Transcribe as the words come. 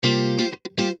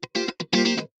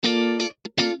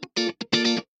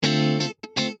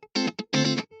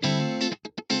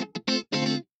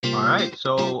All right,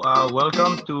 so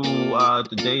welcome to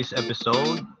today's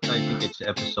episode. I think it's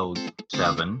episode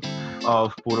 7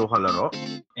 of Puro Kalaro.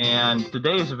 And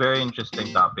today is a very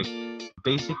interesting topic.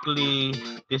 Basically,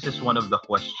 this is one of the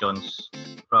questions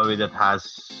probably that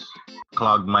has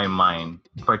clogged my mind,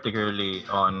 particularly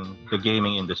on the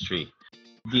gaming industry.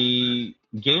 The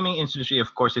gaming industry,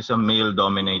 of course, is a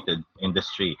male-dominated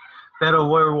industry. Pero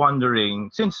we're wondering,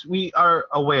 since we are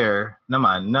aware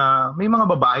naman na may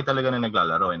mga babae talaga na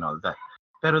naglalaro and all that.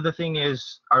 Pero the thing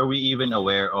is, are we even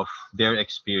aware of their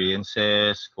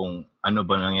experiences, kung ano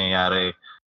ba nangyayari?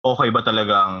 Okay ba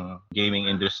talaga ang gaming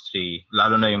industry,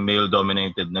 lalo na yung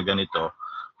male-dominated na ganito,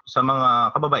 sa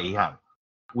mga kababaihan?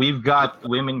 We've got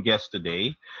women guests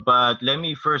today, but let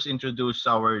me first introduce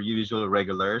our usual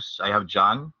regulars. I have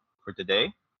John for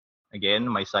today. Again,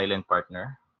 my silent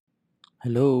partner.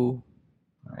 Hello.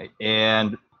 Right.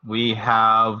 And we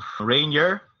have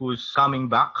Rainier, who's coming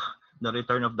back. The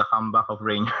return of the comeback of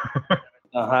Rainier.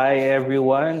 Hi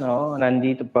everyone.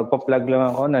 Nandito, pagpa-plug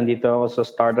lang ako. Nandito ako sa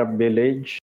Startup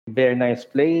Village. Very nice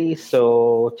place.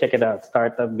 So check it out,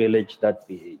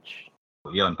 startupvillage.ph.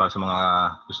 Yun, para sa mga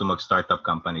gusto mag-startup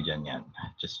company dyan yan.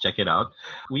 Just check it out.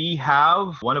 We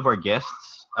have one of our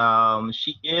guests.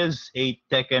 She is a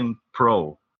Tekken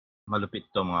Pro. Malupit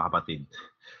to mga kapatid.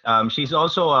 She's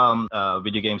also a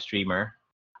video game streamer.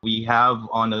 We have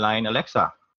on the line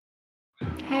Alexa.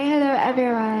 Hi, hello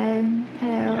everyone.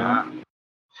 Hello. Yeah.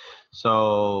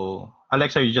 So,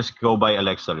 Alexa, you just go by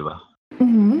Alexa, di ba?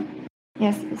 Mm-hmm.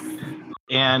 Yes.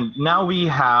 And now we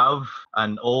have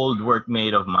an old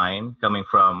workmate of mine coming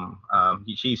from,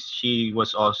 she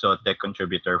was also a tech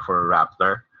contributor for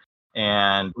Raptor.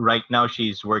 And right now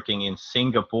she's working in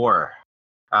Singapore.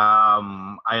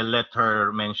 I let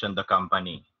her mention the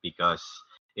company because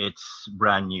it's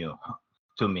brand new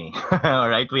to me. All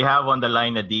right, we have on the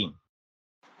line Nadine.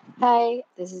 Hi,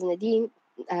 this is Nadine.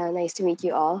 Nice to meet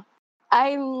you all.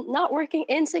 I'm not working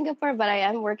in Singapore, but I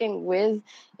am working with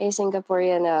a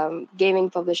Singaporean gaming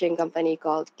publishing company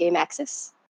called Game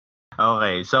Access.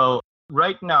 Okay, so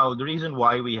right now, the reason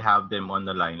why we have them on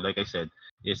the line, like I said,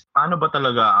 is paano ba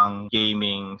talaga ang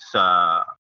gaming sa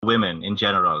women in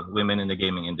general, women in the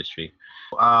gaming industry.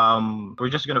 We're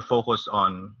just gonna focus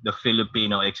on the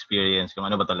Filipino experience, kung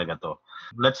ano ba talaga to.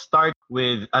 Let's start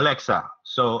with Alexa.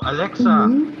 So, Alexa,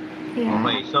 Yeah.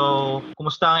 okay, so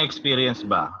kumusta ang experience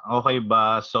ba? Okay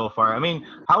ba so far? I mean,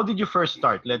 how did you first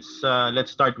start? Let's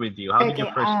start with you. How did you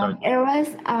first start?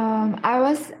 I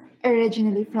was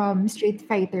originally from Street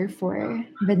Fighter 4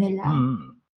 Vanilla.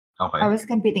 Okay. I was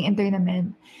competing in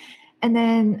tournament. And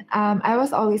then I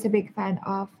was always a big fan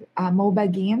of MOBA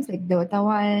games like Dota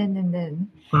 1. And then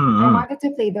I wanted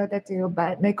to play Dota 2,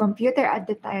 but my computer at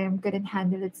the time couldn't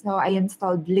handle it. So I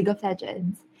installed League of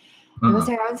Legends. It was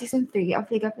around season 3 of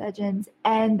League of Legends.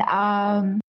 And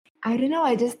I don't know,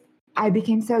 I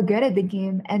became so good at the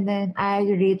game. And then I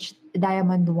reached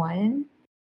Diamond 1.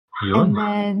 Yun. And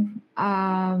then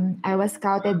I was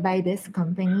scouted by this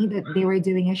company that they were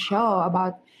doing a show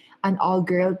about an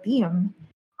all-girl team.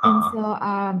 And so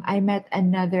I met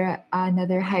another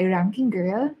high-ranking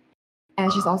girl,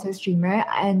 and she's also a streamer.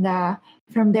 And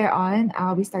from there on,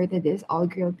 we started this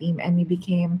all-girl team, and we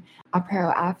became a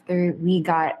pro after we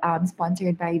got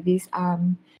sponsored by this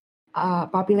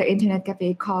popular internet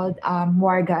cafe called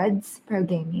War Gods Pro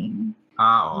Gaming.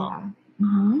 Oh.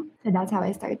 Yeah. So that's how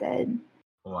I started.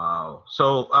 Wow.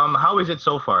 So how is it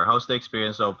so far? How's the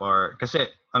experience so far? Kasi,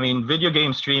 I mean, video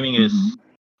game streaming is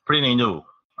pretty new.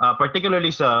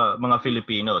 Particularly sa mga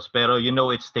Filipinos, pero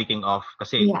it's taking off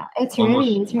kasi Yeah, it's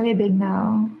really big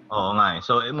now. Oo nga eh.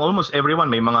 So almost everyone,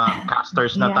 may mga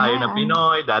casters na tayo na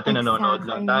Pinoy, dati nanonood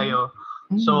lang tayo.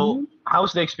 So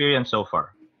how's the experience so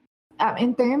far?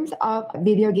 In terms of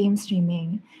video game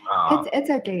streaming, it's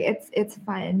okay. It's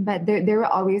fun, but there will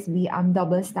always be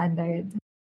double standards.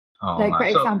 Like for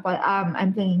example, I'm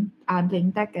playing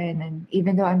Tekken, and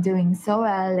even though I'm doing so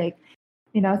well, like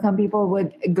some people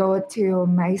would go to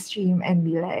my stream and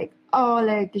be like, oh,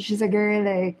 like, she's a girl,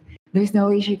 like, there's no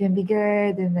way she can be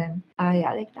good. And then,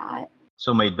 yeah, like that.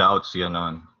 So may doubts,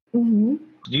 ganon. Do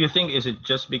you think, is it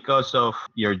just because of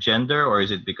your gender, or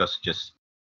is it because just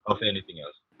of anything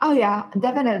else? Oh, yeah,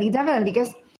 definitely.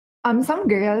 Because some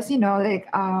girls, like,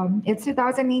 it's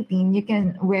 2018, you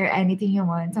can wear anything you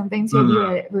want. Sometimes you'll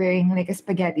be wearing like a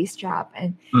spaghetti strap,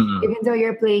 and even though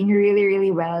you're playing really,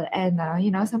 really well, and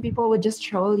some people would just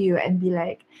troll you and be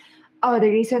like, oh, the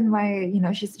reason why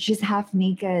she's half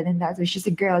naked, and that's why she's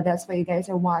a girl, that's why you guys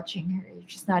are watching her.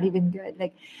 She's not even good.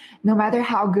 Like, no matter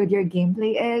how good your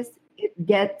gameplay is, it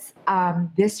gets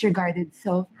disregarded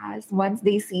so fast once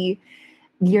they see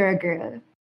you're a girl.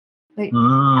 Like, I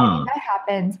mean, Mm.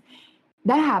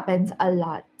 that happens a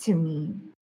lot to me.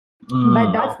 But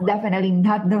Mm. that's Okay. definitely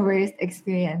not the worst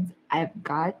experience I've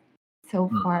got so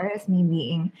Mm. far as me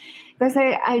being, because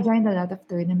I joined a lot of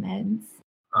tournaments,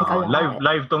 like a lot.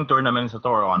 Live tong tournament sa to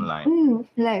or online?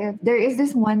 Like there is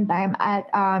this one time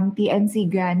at TNC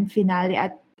Grand Finale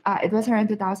at it was around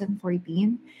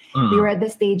 2014. We were Mm. at the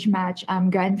stage match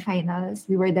grand finals.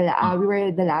 We were the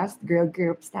last girl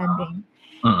group standing,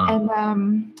 Mm. and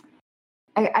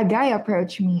a guy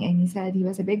approached me and he said he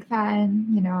was a big fan.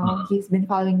 You know, Mm. he's been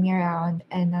following me around,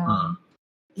 and Mm.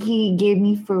 he gave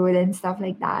me food and stuff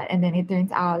like that. And then it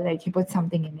turns out like he put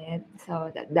something in it,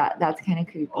 so that's kind of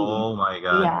creepy. Oh my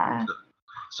God. Yeah,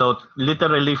 So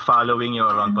literally following you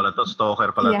around pala to,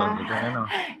 stalker pala to. yeah, Ano?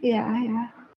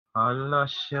 yeah. Hala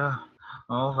siya.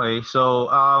 Okay. So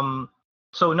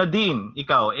Nadine,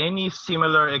 ikaw, any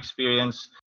similar experience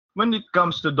when it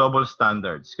comes to double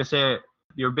standards? Kasi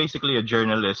you're basically a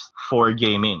journalist for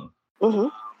gaming. Mm-hmm.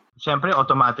 Siyempre,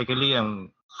 automatically,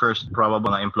 ang first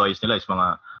probable mga employees nila is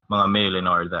mga male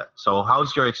and all that. So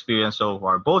how's your experience so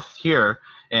far, both here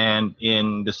and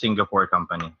in the Singapore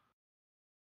company?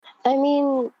 I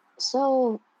mean,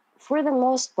 so for the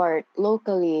most part,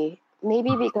 locally,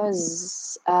 maybe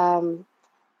because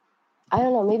I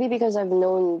don't know, maybe because I've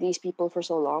known these people for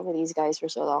so long, these guys for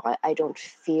so long, I don't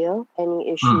feel any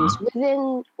issues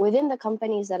Mm-hmm. within the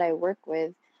companies that I work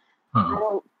with. I Mm-hmm.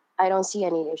 don't I don't see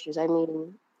any issues. I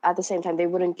mean, at the same time, they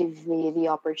wouldn't give me the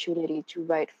opportunity to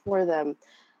write for them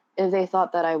if they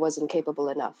thought that I wasn't capable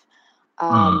enough.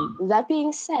 Mm-hmm. That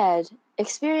being said,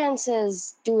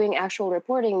 experiences doing actual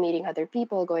reporting, meeting other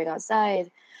people, going outside,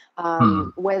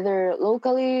 whether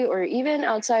locally or even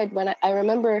outside. When I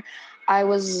remember, I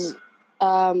was,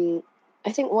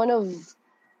 I think one of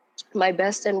my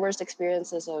best and worst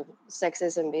experiences of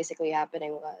sexism basically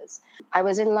happening was I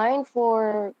was in line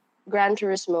for Gran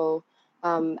Turismo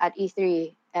at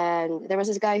E3, and there was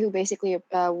this guy who basically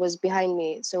was behind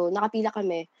me. So nakapila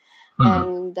kami,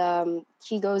 Mm-hmm. and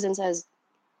he goes and says,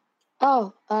 "Oh,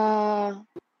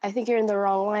 I think you're in the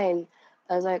wrong line."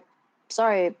 I was like,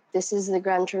 "Sorry, this is the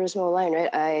Gran Turismo line, right?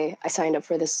 I signed up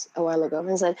for this a while ago." And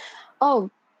I said,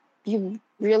 "Oh, you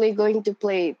really going to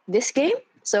play this game?"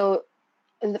 So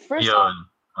in the first off, Yun.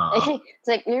 Oo. it's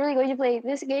like, "You're really going to play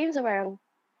this game?" So parang,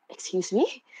 "Excuse me?"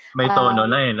 May tono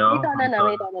na eh, no? May tono May na,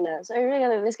 may tono. tono na. So I really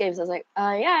gonna play this game. So I was like,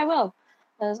 "Yeah, I will."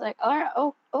 I was like, "All right,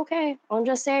 oh, okay. I'm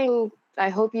just saying. I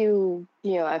hope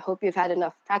I hope you've had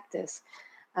enough practice."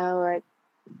 I'm like,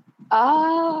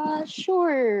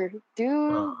 sure,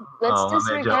 dude. Let's Medyo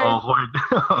disregard awkward.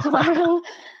 parang,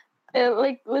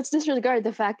 like let's disregard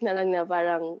the fact na lang na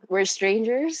parang we're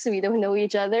strangers, we don't know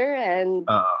each other, and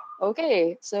Oo.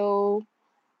 okay. So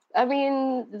I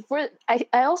mean,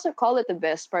 I also call it the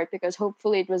best part because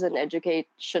hopefully it was an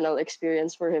educational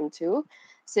experience for him too,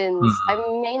 since I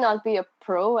Mm, may not be a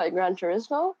pro at Gran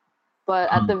Turismo, but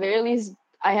at the mm, very least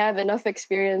I have enough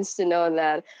experience to know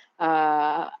that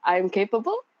I'm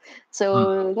capable. mm.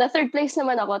 So na third place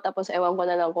naman ako, tapos ewan ko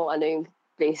na lang kung ano yung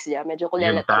place niya. Medyo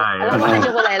Game kulelat. tayo. Alam mo,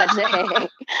 medyo kulelat siya eh.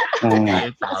 Oo nga.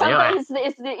 Game tayo eh. Sometimes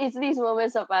it's these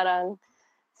moments na parang,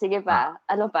 sige Ah, pa,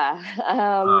 ano pa?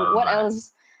 oo What nga.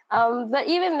 else? But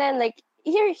even then, like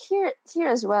here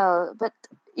as well. But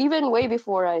even way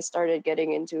before I started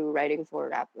getting into writing for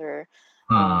Rappler,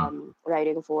 Mm,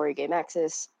 writing for Game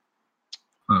Access,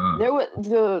 mm, there was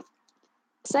the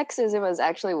sexism was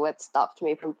actually what stopped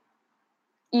me from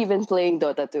even playing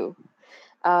Dota 2.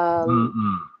 Um,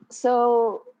 mm.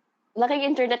 so, laking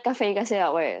internet cafe kasi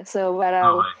ako eh. So,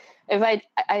 parang, Okay. if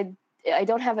I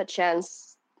don't have a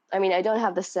chance, I mean, I don't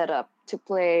have the setup to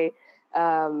play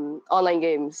online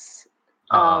games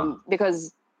Oo.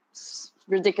 because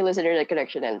ridiculous internet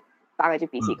connection and pangit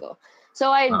yung PC Mm, ko. So,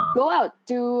 oo. I'd go out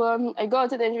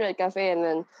to the internet cafe, and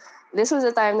then this was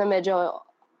the time na medyo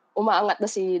umaangat na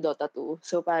si Dota 2.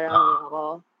 So, parang Oo. ako,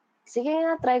 sige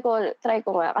nga, try ko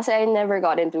nga. Kasi I never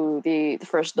got into the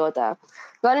first Dota.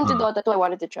 Got into Mm, Dota 2, I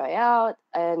wanted to try out,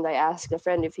 and I asked a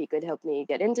friend if he could help me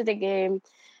get into the game.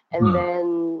 And mm, then,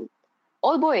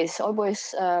 all boys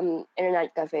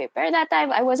internet cafe. Pero that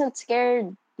time, I wasn't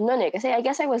scared nun eh. Kasi I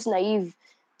guess I was naive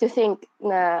to think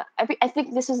na, I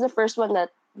think this was the first, one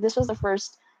of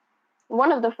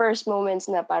the first moments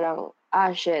na parang,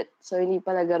 shit, so hindi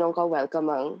pala ganun ka-welcome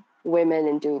ang women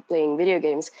into playing video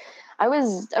games. I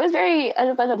was very,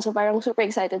 ano pa nun, so parang super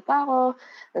excited pa ako.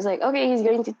 I was like, okay, he's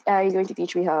going to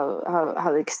teach me how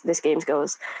this game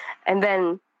goes. And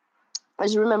then, I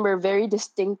just remember very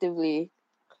distinctively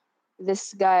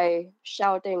this guy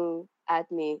shouting at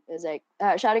me. It was like,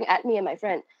 shouting at me and my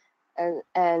friend. And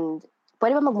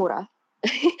pwede ba magmura?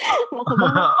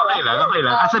 Okay lang, okay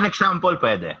lang. As an example,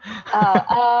 pwede.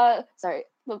 Sorry.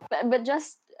 But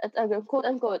just, quote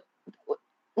unquote,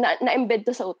 na-embed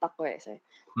to sa utak ko eh. So,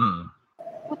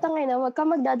 putang ina, wag ka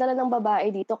magdadala ng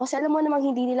babae dito kasi alam mo namang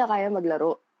hindi nila kaya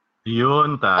maglaro.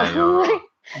 Yun tayo.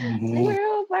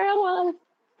 Siguro parang mga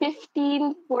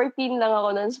 15, 14 lang ako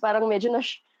nun. So, parang medyo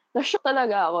na-shock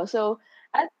talaga ako. So,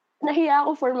 at nahiya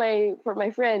ako for my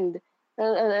friend.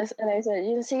 And I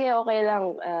said, sige, okay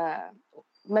lang.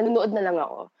 Manunood na lang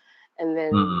ako. And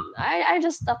then, I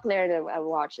just stuck there and I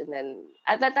watched. And then,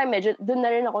 at that time, medyo, dun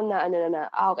na rin ako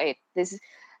okay,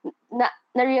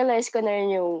 na-realize ko na rin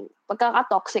yung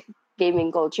pagkaka-toxic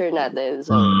gaming culture natin.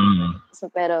 So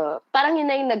pero, parang yun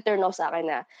na yung nag-turn off sa akin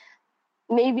na,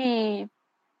 maybe,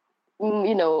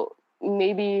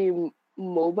 maybe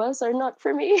MOBAs are not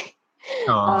for me.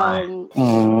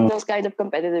 Those kind of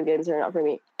competitive games are not for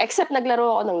me. Except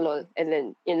naglaro ako ng LOL. And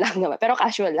then, yun lang naman. Pero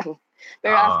casual lang.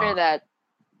 Pero after that,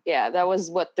 yeah, that was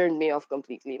what turned me off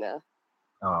completely na.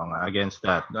 Against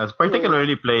that.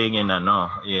 Particularly playing in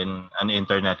an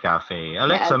internet cafe.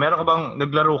 Alexa, meron ka bang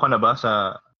naglaro ka na ba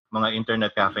sa mga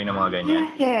internet cafe na mga ganyan?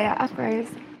 Yeah, of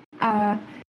course.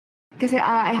 Kasi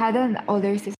I had an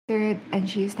older sister and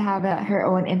she used to have her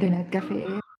own internet cafe.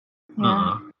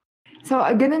 Yeah. So,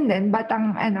 ganun din.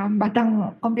 Batang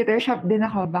computer shop din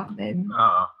ako back then.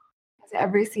 Kasi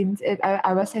ever since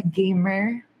I was a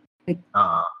gamer. Like,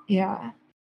 yeah.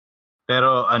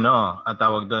 Pero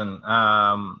tawag doon,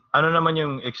 ano naman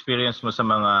yung experience mo sa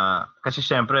mga, kasi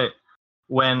syempre,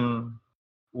 when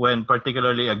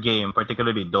particularly a game,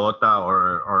 particularly Dota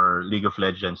or League of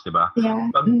Legends, di ba? Yeah.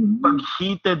 Pag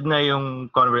heated na yung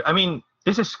I mean,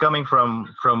 this is coming from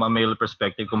a male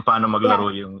perspective kung paano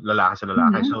maglaro yung lalaki sa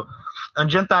lalaki. So,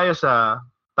 andyan tayo sa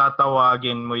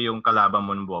tatawagin mo yung kalaban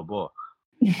mo ng bobo.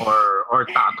 Or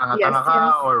tatanga-tanga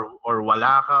ka, or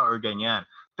wala ka, or ganyan.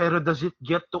 Pero does it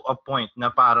get to a point na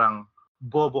parang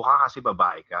bobo ka kasi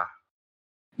babae ka?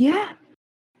 Yeah.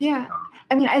 Yeah.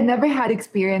 I mean, I never had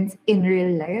experience in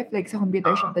real life, like sa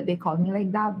computer shop that they call me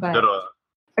like that. But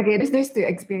okay, there's two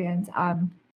experience.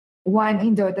 One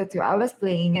in Dota 2, I was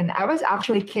playing and I was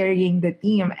actually carrying the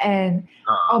team, and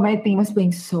my team was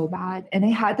playing so bad, and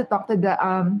I had to talk to the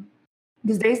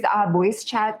because there's the voice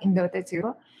chat in Dota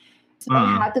 2, so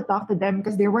I had to talk to them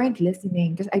because they weren't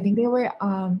listening, because I think they were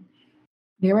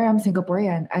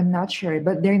Singaporean. I'm not sure,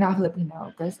 but they're not Filipino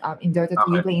because in Dota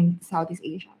 2 you play in Southeast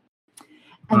Asia.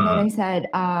 And then I said,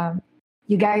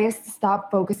 you guys stop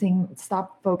focusing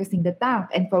the tank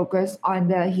and focus on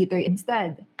the heater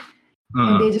instead.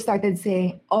 And they just started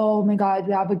saying, oh my God,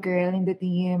 we have a girl in the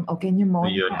team. Oh, can you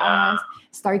moan for us?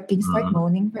 Can you start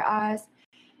moaning for us?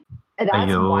 And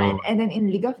that's one. And then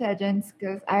in League of Legends,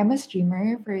 because I'm a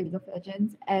streamer for League of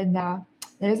Legends, and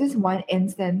there's this one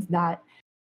instance that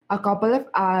a couple of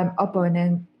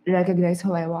opponents recognized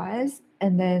who I was,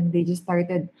 and then they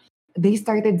started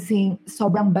saying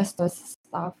sobrang bastos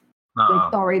stuff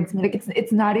like towards me. Like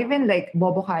it's not even like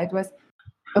bobo ka. It was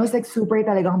like super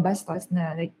talagang bastos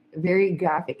na, like very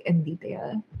graphic and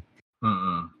detailed.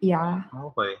 Yeah.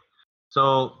 Okay.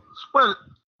 So, Can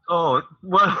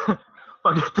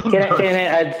I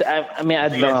add? I mean,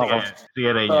 add lang ako.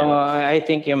 Sige, I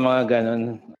think yung mga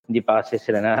ganun, hindi pa kasi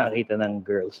sila nakakita ng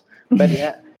girls. But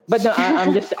yeah. But no,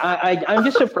 I'm just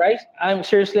surprised. I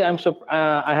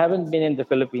haven't been in the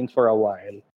Philippines for a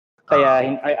while.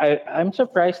 Kaya I'm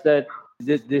surprised that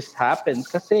this happens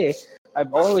kasi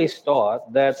I've always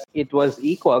thought that it was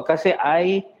equal. Kasi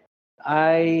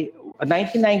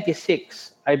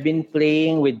 1996, I've been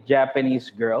playing with Japanese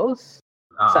girls.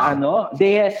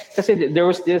 Kasi there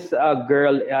was this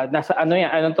girl nasa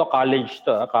college.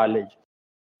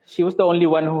 She was the only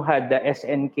one who had the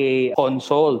SNK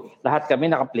console. Lahat kami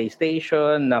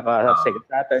naka-PlayStation, naka-Sega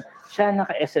Saturn. Siya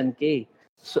naka-SNK.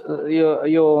 So,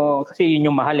 kasi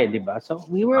yun yung mahal di ba? So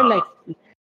we were like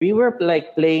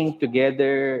playing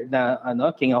together na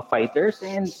King of Fighters,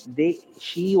 and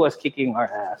she was kicking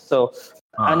our ass. So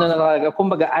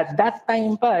kumbaga at that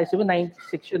time pa, so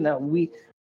 96 yun na,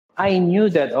 I knew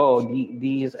that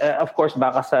these of course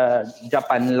baka sa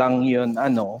Japan lang yun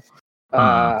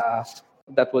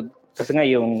that would, kasi nga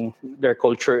their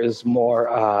culture is more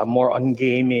on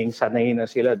gaming, sanay na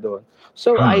sila doon.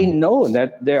 So I know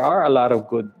that there are a lot of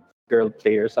good girl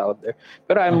players out there,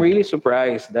 but I'm really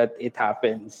surprised that it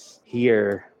happens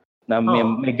here na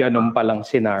may ganun palang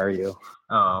scenario.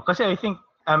 Kasi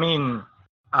I mean,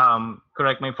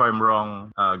 correct me if I'm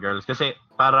wrong, girls, kasi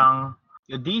parang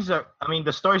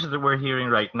the stories that we're hearing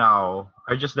right now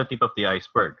are just the tip of the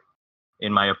iceberg,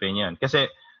 in my opinion. Kasi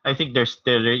I think they're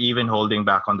still even holding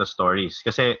back on the stories.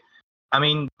 Kasi I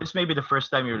mean, this may be the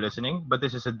first time you're listening, but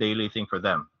this is a daily thing for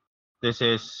them. This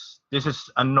is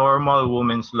a normal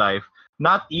woman's life,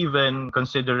 not even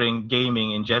considering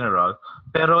gaming in general,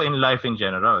 pero in life in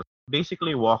general.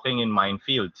 Basically walking in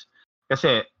minefields.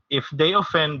 Kasi if they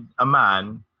offend a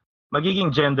man,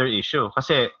 magiging gender issue.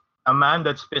 Kasi a man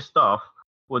that's pissed off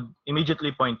would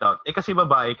immediately point out, kasi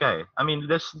babae ka eh. I mean,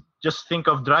 let's just think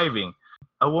of driving.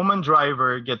 A woman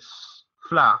driver gets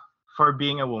flack for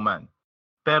being a woman.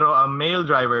 Pero a male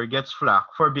driver gets flack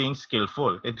for being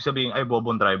skillful. Ibig sabihin, ay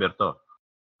bobong driver to.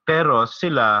 Pero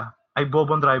sila, ay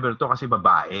bobong driver to kasi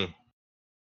babae.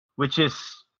 Which is,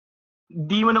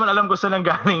 di mo naman alam kung saan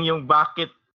galing yung bakit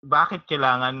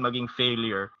kailangan maging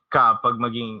failure ka pag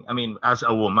as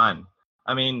a woman.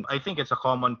 I mean, I think it's a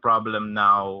common problem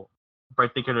now,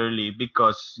 particularly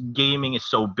because gaming is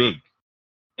so big.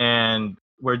 And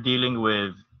we're dealing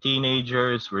with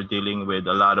teenagers, we're dealing with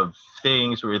a lot of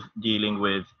things, we're dealing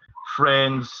with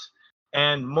friends,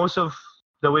 and most of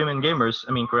the women gamers,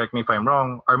 I mean, correct me if I'm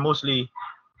wrong, are mostly,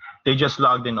 they just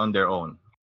logged in on their own.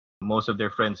 Most of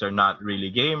their friends are not really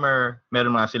gamer.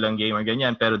 Meron mga silang gamer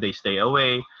ganyan, pero they stay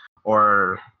away,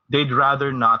 or they'd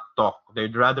rather not talk.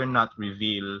 They'd rather not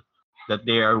reveal that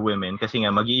they are women kasi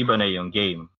nga mag-iiba na yung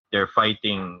game. They're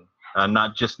fighting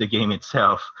not just the game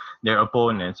itself, their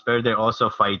opponents, but they're also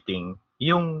fighting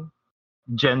yung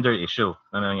gender issue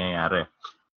na nangyayari.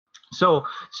 So,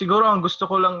 siguro ang gusto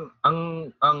ko lang,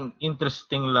 ang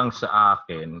interesting lang sa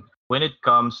akin, when it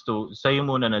comes to, sa'yo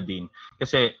muna Nadine,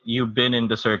 kasi you've been in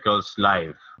the circles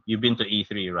live. You've been to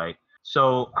E3, right?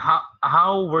 So,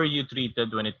 how were you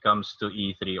treated when it comes to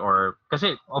E3? Or,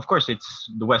 kasi, of course, it's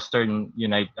the Western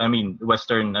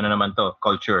Western,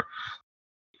 culture.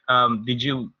 Did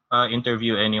you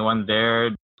interview anyone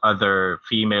there? Other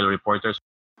female reporters?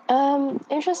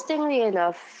 Interestingly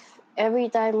enough, every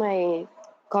time I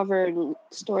cover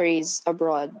stories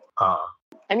abroad,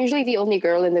 I'm usually the only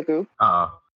girl in the group.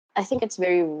 I think it's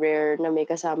very rare na may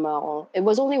kasama ako. It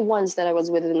was only once that I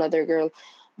was with another girl,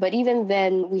 but even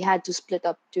then we had to split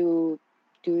up to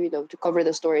cover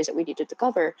the stories that we needed to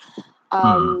cover.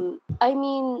 I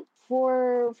mean,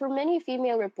 for many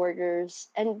female reporters,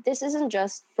 and this isn't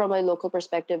just from a local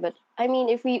perspective, but I mean,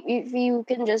 if you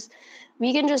can just,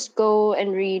 we can just go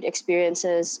and read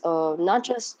experiences of not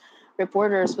just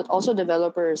reporters but also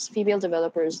developers, female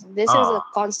developers. This is a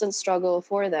constant struggle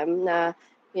for them. Na,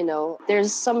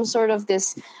 there's some sort of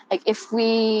this, like, if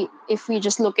we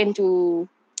just look into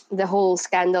the whole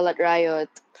scandal at Riot,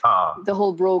 the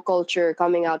whole bro culture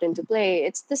coming out into play,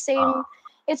 it's the same.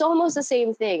 It's almost the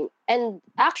same thing. And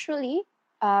actually,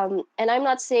 and I'm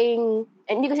not saying,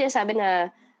 and hindi ko sinasabi na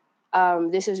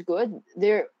this is good.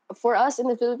 For us in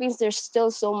the Philippines, there's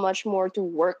still so much more to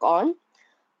work on.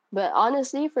 But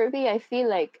honestly, for me, I feel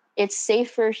like it's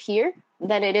safer here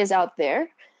than it is out there.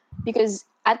 Because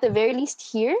at the very least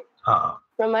here,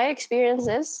 from my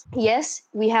experiences, yes,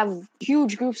 we have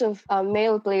huge groups of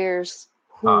male players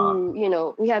who,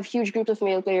 we have huge groups of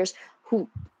male players who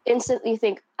instantly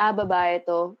think, babae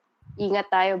to, ingat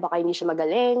tayo, baka hindi siya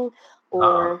magaling,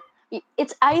 or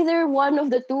it's either one of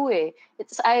the two eh.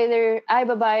 It's either,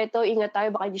 babae to, ingat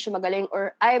tayo, baka hindi siya magaling,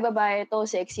 or babae to,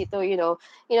 sexy to,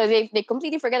 they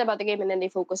completely forget about the game and then they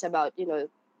focus about,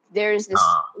 there's this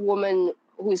woman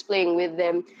who's playing with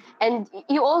them. And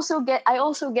I also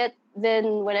get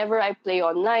then whenever I play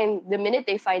online, the minute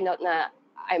they find out na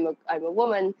I'm a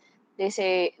woman, they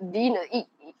say,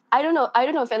 I don't know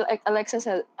if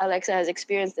Alexa has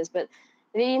experienced this, but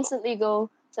they instantly go,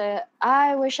 say,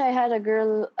 I wish I had a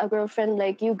girlfriend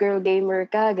like you, girl gamer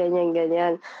ka, ganyan,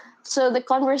 ganyan. So the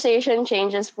conversation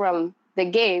changes from the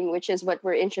game, which is what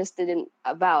we're interested in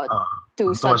about,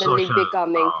 to suddenly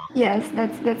becoming Yes,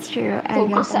 that's true.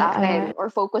 focus sa akin, or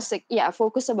focus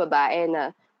sa babae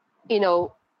na,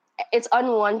 it's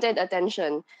unwanted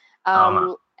attention.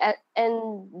 And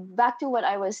back to what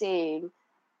I was saying,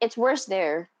 it's worse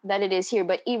there than it is here.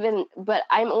 But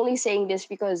I'm only saying this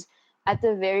because at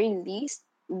the very least,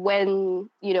 when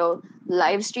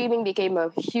live streaming became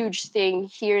a huge thing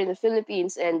here in the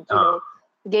Philippines, and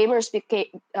gamers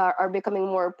are becoming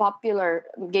more popular,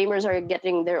 gamers are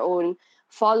getting their own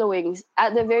followings.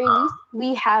 At the very least,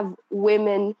 we have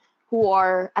women who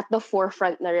are at the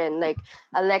forefront na rin, like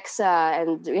Alexa,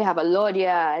 and we have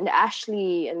Alodia and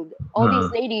Ashley and all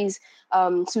these ladies,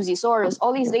 Suzy Soros,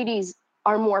 all these ladies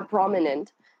are more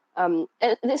prominent. And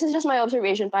this is just my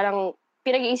observation. Parang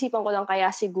pinag-iisipan ko lang,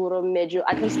 kaya siguro medyo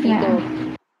at least dito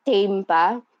tame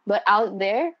pa. But out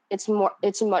there, it's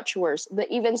much worse.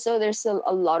 But even so, there's still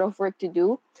a lot of work to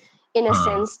do, in a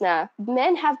sense na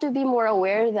men have to be more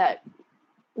aware that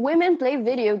women play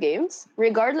video games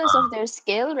regardless of their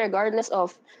skill, regardless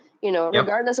of Yep.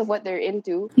 regardless of what they're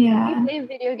into, we Yeah. play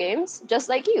video games just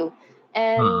like you. Hmm.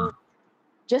 And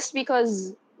just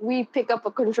because we pick up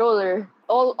a controller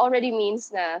already means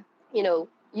that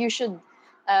you should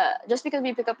just because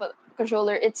we pick up a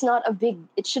controller, it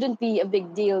shouldn't be a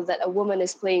big deal that a woman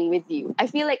is playing with you. I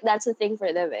feel like that's a thing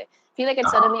for them. I feel like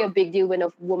it's suddenly a big deal when a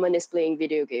woman is playing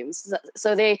video games.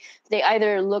 So they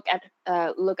either look at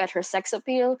her sex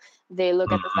appeal, they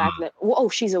look at the fact that, oh,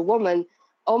 she's a woman,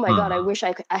 oh my god, I wish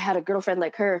I had a girlfriend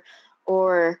like her,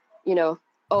 or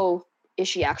oh, is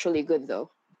she actually good though?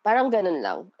 Parang ganun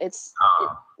lang. It's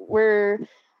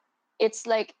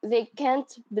like they can't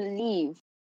believe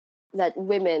that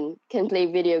women can play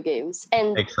video games.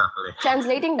 And Exactly.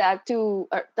 translating that to,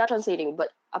 or not translating, but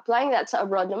applying that to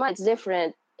abroad naman, it's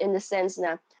different in the sense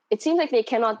that it seems like they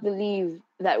cannot believe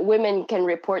that women can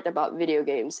report about video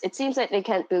games. It seems like they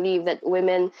can't believe that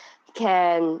women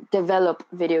can develop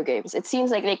video games. It seems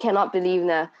like they cannot believe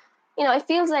that, it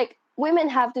feels like women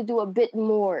have to do a bit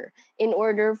more in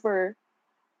order for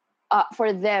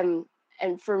them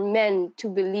and for men to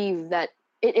believe that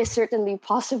it is certainly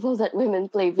possible that women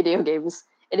play video games.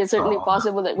 It is certainly Oo.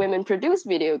 possible that women produce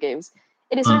video games.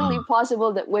 It is certainly Mm.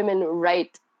 possible that women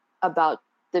write about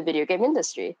the video game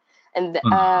industry. And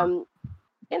Mm.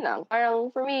 parang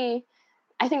for me,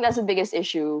 I think that's the biggest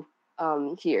issue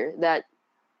here, that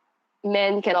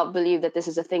men cannot believe that this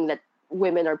is a thing that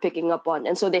women are picking up on,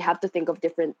 and so they have to think of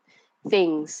different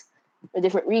things, or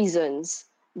different reasons,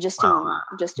 just Oo to nga.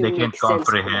 just to They make can't sense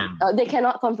to them. comprehend. They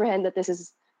cannot comprehend that this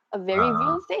is a very Uh,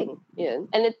 real thing. Yeah,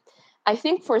 and I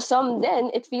think for some,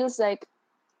 then it feels like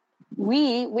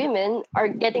we women are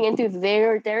getting into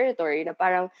their territory. Na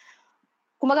parang,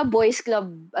 kumaga boys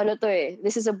club, ano to eh,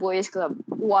 this is a boys club.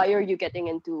 Why are you getting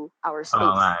into our oo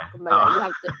space? nga eh.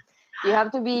 Kumaga, Oo. you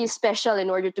have to be special in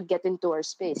order to get into our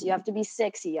space. You have to be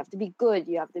sexy. You have to be good.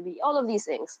 You have to be all of these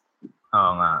things.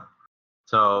 Oo nga.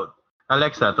 So,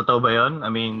 Alexa, totoo ba yun? I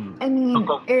mean,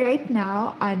 Right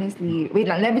now, honestly, wait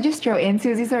lang, let me just throw in.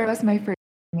 Susie Sora was my first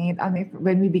mate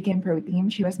when we became pro team.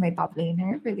 She was my top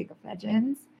laner for League of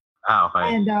Legends.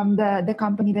 okay. And the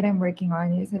company that I'm working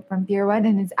on is from Tier 1,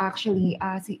 and it's actually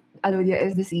Alodia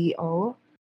is the CEO.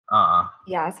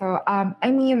 Yeah, so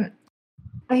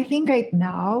I think right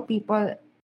now people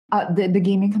the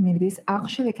gaming community is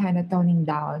actually kind of toning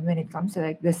down when it comes to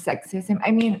like the sexism.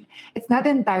 I mean, it's not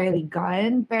entirely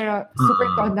gone, pero super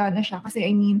toned down na siya. Kasi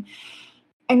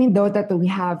I mean, Dota 2, we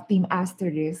have Team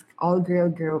Asterisk, all-girl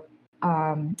group.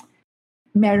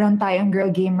 Meron tayong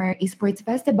Girl Gamer Esports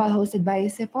Festival hosted by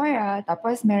Sephora.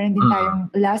 Tapos meron din tayong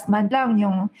last month lang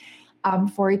yung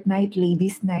Fortnite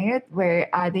Ladies Night where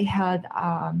they held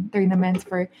tournaments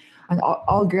for an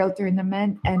all-girl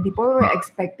tournament, and people were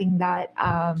expecting that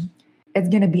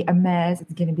it's gonna be a mess,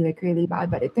 it's gonna be like really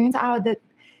bad, but it turns out that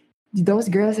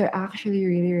those girls are actually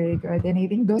really, really good, and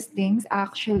I think those things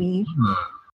actually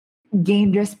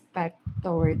gained respect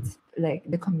towards like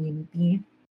the community.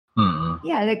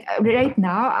 Yeah, like right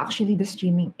now, actually, the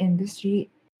streaming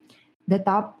industry, the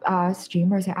top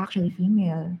streamers are actually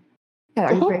female.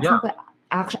 For example,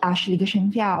 Ashley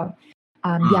Gashinfiao,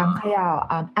 Bianca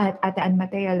Yao, Ate Ann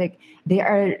Mateo, like they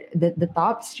are the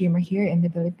top streamer here in the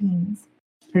Philippines.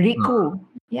 Riku,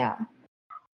 yeah.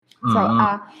 So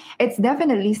it's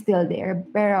definitely still there,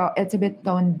 but it's a bit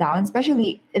toned down,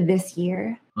 especially this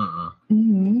year.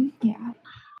 Yeah.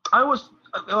 I was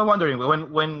wondering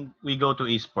when we go to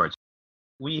esports,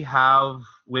 we have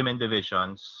women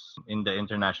divisions in the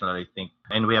international, I think,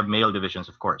 and we have male divisions,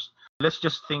 of course. Let's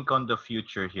just think on the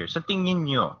future here. Sa tingin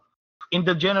nyo, in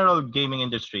the general gaming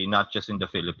industry, not just in the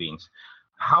Philippines,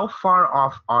 how far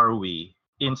off are we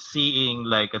in seeing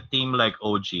like a team like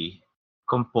OG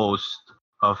composed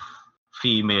of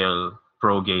female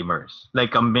pro gamers?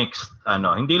 Like a mixed,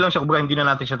 hindi lang siya, kumbaga, hindi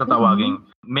na natin siya tatawaging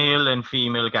male and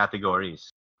female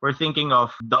categories. We're thinking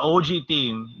of the OG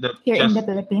team that Here just in the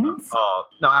Philippines?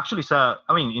 no, actually,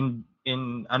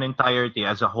 in an entirety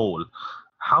as a whole.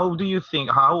 How do you think?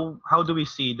 How do we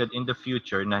see that in the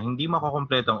future na hindi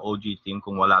makokompleto ang OG team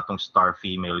kung wala tong star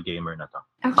female gamer na to?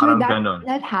 Actually, Parang ganun.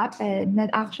 that happened. That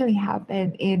actually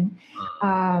happened in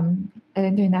an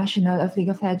international of League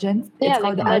of Legends. Yeah, It's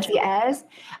called the League of LCS.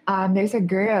 There's a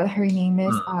girl. Her name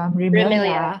is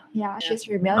Remilia. Yeah, she's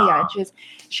Remilia.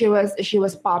 She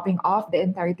was popping off the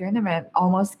entire tournament,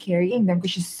 almost carrying them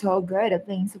because she's so good at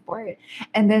playing support.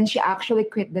 And then she actually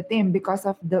quit the team because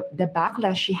of the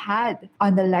backlash she had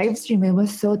on the live stream. It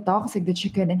was so toxic that she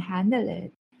couldn't handle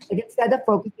it. Like instead of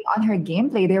focusing on her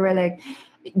gameplay, they were like,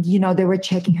 they were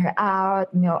checking her out,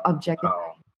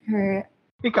 objectifying her.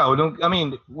 Ikaw,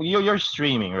 you're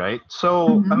streaming, right?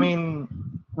 So, I mean,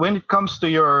 when it comes to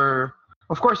your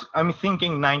of course, I'm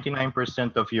thinking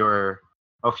 99% of your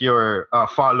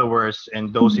followers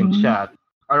and those in Mhm. chat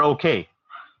are okay.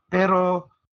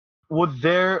 Pero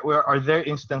are there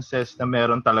instances na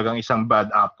meron talagang isang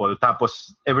bad apple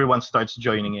tapos everyone starts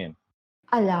joining in?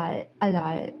 A lot, a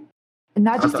lot.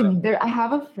 Not just to me. There, I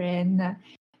have a friend.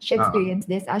 She experienced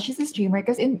this. She's a streamer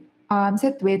because in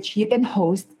sa Twitch you can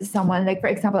host someone. Like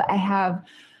for example, I have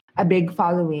a big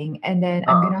following, and then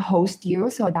I'm gonna host you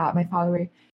so that my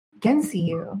follower can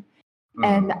see you.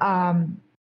 And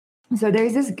so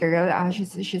there's this girl.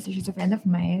 She's a friend of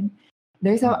mine.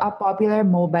 There's a popular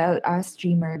mobile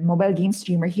streamer, mobile game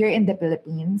streamer here in the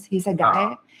Philippines. He's a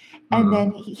guy, and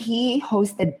then he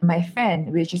hosted my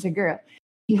friend, which is a girl.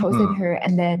 He hosted her,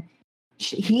 and then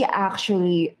he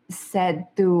actually said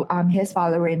to his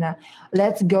follower na,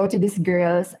 let's go to this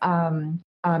girl's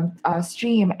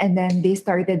stream, and then they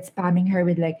started spamming her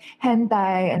with like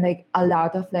hentai and like a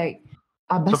lot of like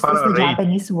So bastos, the para raid.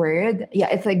 Japanese word. Yeah,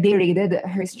 it's like they raided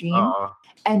her stream, Oo.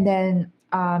 and then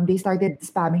they started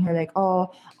spamming her like, oh,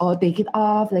 take it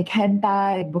off, like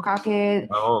hentai, like bukake,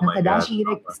 Oh my God. nakadashi,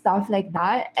 like stuff like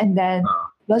that. And then,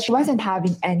 well, she wasn't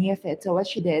having any of it. So what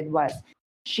she did was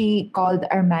she called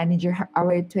our manager,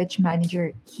 our Twitch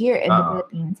manager here in the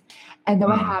Philippines. And then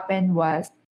what happened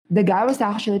was the guy was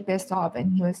actually pissed off,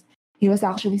 and he was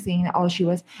actually saying, oh, she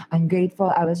was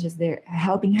ungrateful. I was just there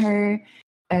helping her,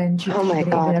 and she Oh my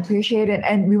didn't even God. appreciate it.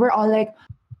 And we were all like,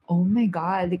 oh my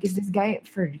God, like, is this guy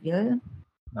for real?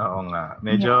 Oo nga.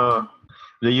 Medyo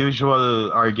the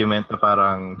usual argument na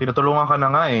parang tinutulungan ka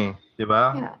na nga eh.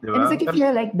 Diba? Yeah. Diba? And it's like if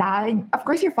you're like that, of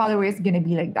course your follower is gonna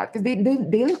be like that because they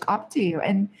look up to you.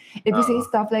 And if you say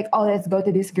stuff like, oh, let's go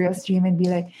to this girl stream and be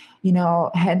like,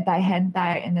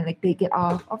 hentai, and then like take it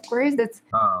off, of course that's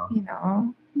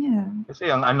yeah.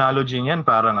 Kasi ang analogy niyan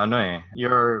parang ano eh,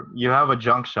 you have a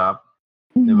junk shop,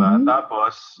 diba?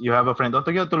 Tapos you have a friend,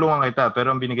 tulungan kita, pero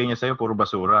ang binigay niya sa'yo puro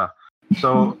basura.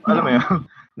 So, alam mo yun,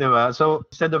 diba? So,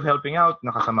 instead of helping out,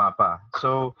 nakasama pa.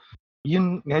 So,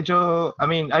 yun medyo, I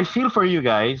mean, I feel for you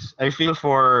guys. I feel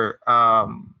for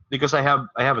because I have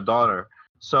a daughter.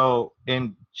 So,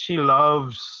 and she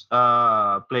loves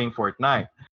playing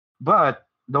Fortnite. But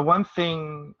the one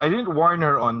thing, I didn't warn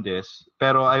her on this,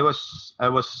 pero I was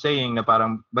saying na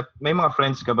parang, but may mga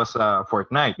friends ka ba sa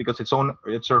Fortnite? Because it's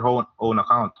her own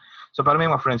account. So parang may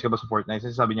mga friends ka ba sa Fortnite?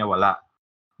 Kasi sabi niya wala.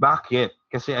 Bakit?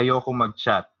 Kasi ayoko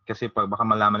mag-chat. Kasi baka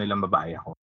malaman nilang babae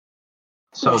ako.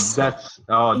 So that's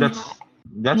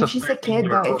if she's a kid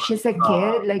though, if she's a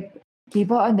kid, like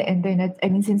people on the internet, I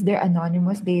mean, since they're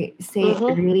anonymous, they say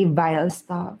really vile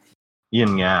stuff.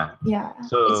 Yun nga. Yeah.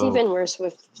 So It's even worse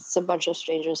with a bunch of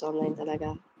strangers online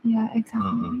talaga. Yeah,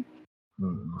 exactly.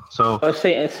 So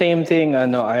same thing.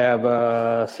 I have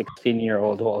a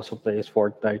 16-year-old who also plays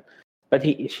Fortnite, but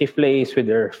she plays with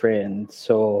her friends.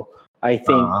 So I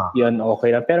think yun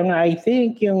okay na. Pero nga I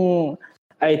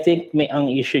think may ang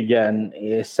issue dyan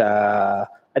is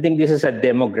I think this is a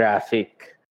demographic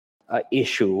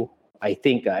issue. I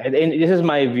think, and this is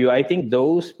my view. I think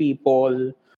those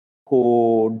people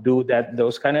who do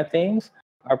those kind of things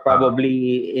are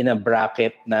probably in a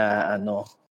bracket na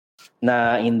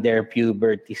na in their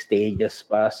puberty stages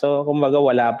pa. So kumbaga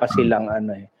wala pa silang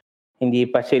hindi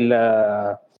pa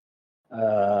sila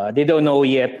they don't know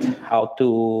yet how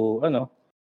to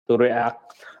to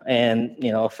react. And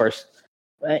first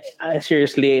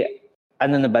seriously,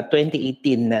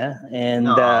 2018 na, and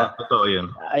totoo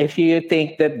yun. if you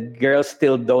think that girls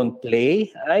still don't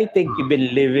play, I think you've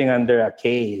been living under a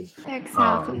cave.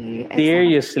 Exactly.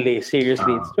 Seriously, it's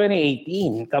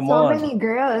 2018. Come on. So many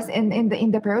girls in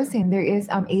the pro scene. There is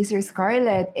Acer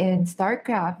Scarlet in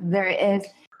StarCraft. There is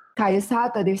Kayo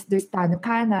Sato. There's Tano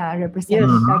Kana representing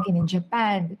Tekken in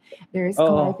Japan. There's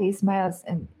Kawaii Face Miles,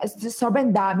 and it's just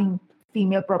sobrang daming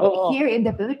female pro here in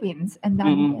the Philippines, and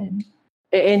dami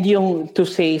And to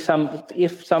say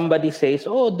if somebody says,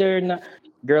 oh,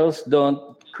 girls don't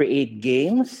create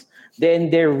games, then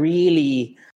they're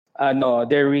really siguro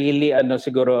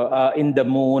in the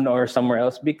moon or somewhere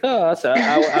else, because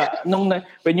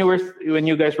when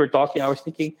you guys were talking, I was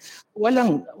thinking,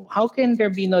 how can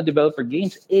there be no developer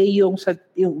games? Yung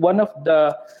one of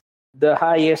the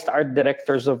highest art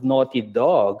directors of Naughty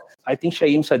Dog, I think siya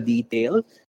yung sa Detail,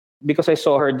 because I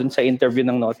saw her dun sa interview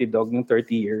ng Naughty Dog ng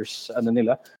 30 years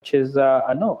which is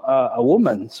a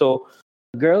woman. So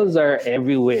girls are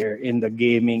everywhere in the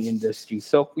gaming industry.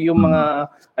 So yung mga,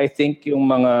 I think yung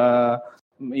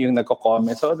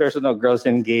nagko-comment, so there's no girls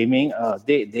in gaming,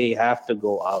 they have to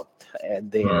go out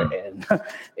there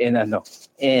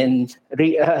and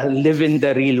live in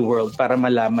the real world para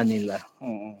malaman nila.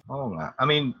 Oh nga. I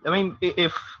mean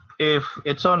if if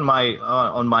it's on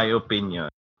my opinion,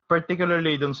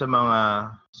 particularly dun sa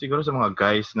siguro sa mga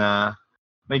guys na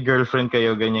may girlfriend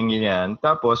kayo, ganyan.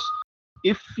 Tapos,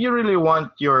 if you really want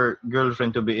your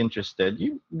girlfriend to be interested,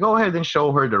 you go ahead and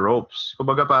show her the ropes.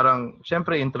 Kumbaga parang,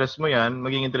 syempre interest mo yan,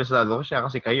 maging interesado siya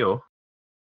kasi kayo.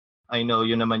 I know,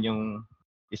 yun naman yung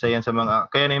isa yan sa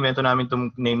mga, kaya na-invento namin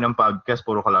itong name ng podcast,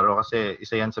 Puro Kalaro, kasi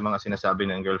isa yan sa mga sinasabi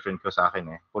ng girlfriend ko sa akin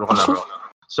Puro Kalaro.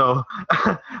 So,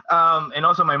 and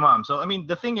also my mom. So, I mean,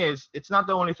 the thing is, it's not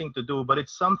the only thing to do, but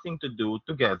it's something to do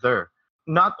together.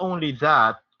 Not only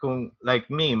that, kung like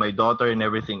me, my daughter and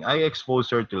everything, I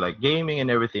expose her to like gaming and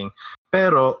everything.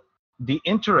 Pero the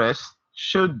interest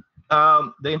should,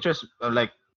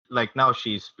 like now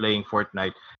she's playing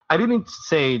Fortnite. I didn't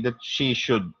say that she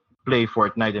should play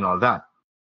Fortnite and all that.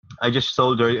 I just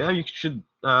told her, you should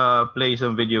play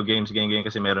some video games, ganyan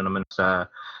kasi meron naman sa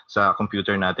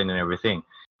computer natin and everything.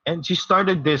 And she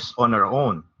started this on her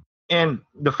own. And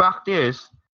the fact is,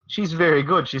 she's very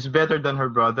good. She's better than her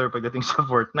brother pagdating sa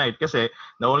Fortnite. Kasi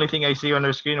the only thing I see on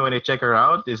her screen when I check her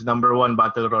out is number 1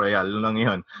 Battle Royale. Yun lang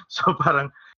yun. So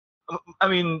parang, I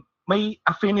mean, may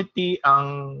affinity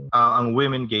ang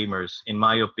women gamers, in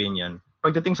my opinion,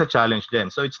 pagdating sa challenge din.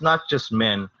 So it's not just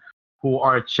men who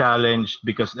are challenged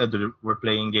because we're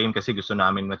playing game kasi gusto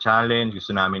namin ma-challenge,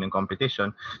 gusto namin ng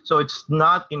competition. So it's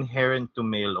not inherent to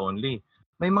male only.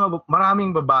 May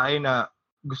maraming babae na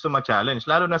gusto ma-challenge,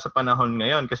 lalo na sa panahon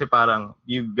ngayon kasi parang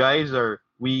you guys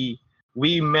we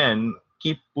men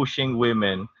keep pushing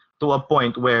women to a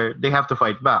point where they have to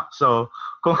fight back. So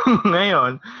kung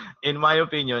ngayon, in my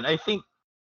opinion, I think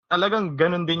talagang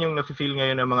ganun din yung nafe-feel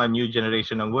ngayon ng mga new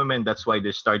generation ng women. That's why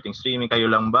they're starting streaming. Kayo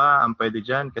lang ba ang pwede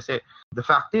dyan? Kasi the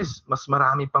fact is, mas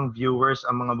marami pang viewers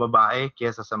ang mga babae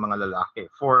kesa sa mga lalaki.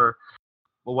 For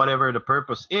whatever the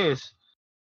purpose is,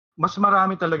 mas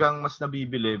marami talagang mas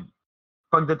nabibilib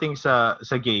pagdating sa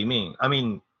gaming. I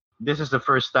mean, this is the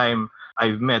first time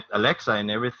I've met Alexa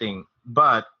and everything.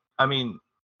 But, I mean,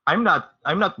 I'm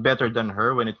not better than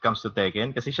her when it comes to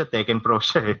Tekken kasi siya Tekken Pro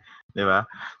siya di ba?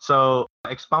 So,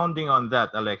 expounding on that,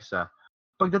 Alexa,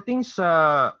 pagdating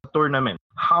sa tournament,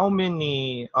 how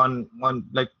many on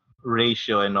like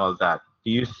ratio and all that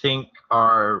do you think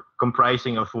are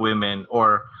comprising of women,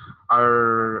 or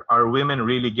are women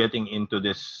really getting into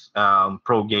this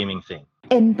pro gaming thing?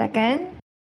 In Tekken?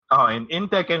 Oh, in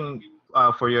Tekken,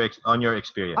 for your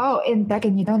experience. Oh, in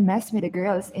Tekken, you don't mess with the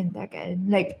girls in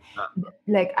Tekken. Like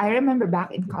I remember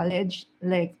back in college,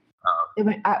 like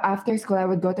after school, I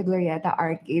would go to Glorieta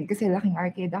Arcade kasi laking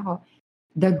arcade ako.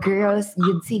 The girls,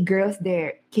 you'd see girls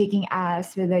there kicking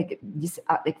ass with like just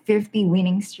like 50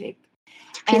 winning streak.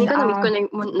 Feeling ko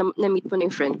na-meet mo na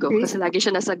yung friend ko kasi lagi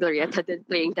siya nasa Glorieta din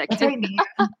playing Tekken. What's her name?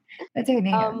 What's her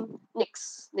name?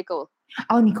 Nicole.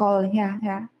 Oh, Nicole. Yeah.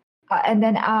 And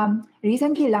then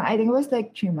recently lang, I think it was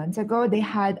like 3 months ago, they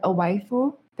had a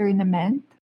waifu tournament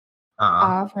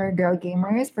for girl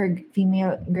gamers, for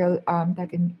female girl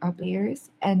Tekken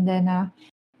players. And then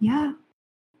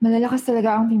malalakas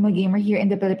talaga ang female gamer here in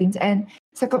the Philippines. And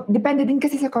depende din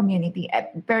kasi sa community.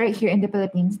 Pero here in the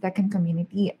Philippines, Tekken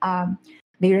community,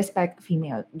 they respect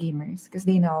female gamers because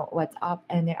they know what's up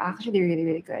and they're actually really,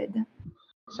 really good.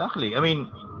 Exactly. I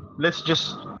mean, let's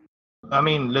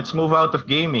move out of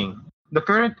gaming. The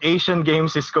current Asian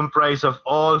Games is comprised of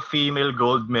all female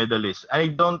gold medalists.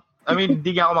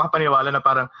 Hindi nga ako makapaniwala na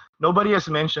parang nobody has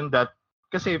mentioned that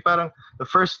kasi parang the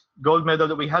first gold medal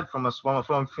that we had from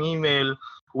female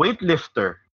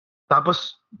weightlifter.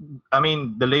 Tapos,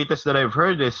 the latest that I've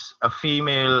heard is a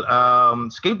female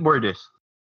skateboardist.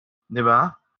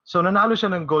 Diba? So, nanalo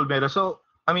siya ng gold medal. So,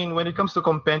 when it comes to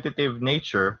competitive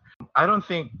nature, I don't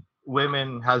think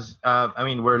women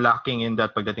we're lacking in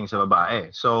that pagdating sa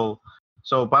babae.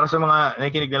 So para sa mga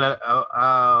nakikinig na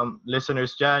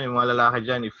listeners dyan, yung mga lalaki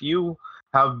dyan, if you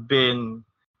have been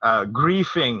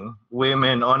griefing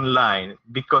women online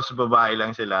because babae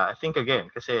lang sila, I think again,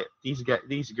 kasi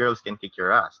these girls can kick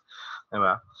your ass.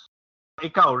 Diba?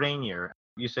 Ikaw, Rainier,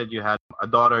 you said you had a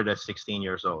daughter that's 16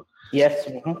 years old. Yes.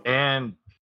 And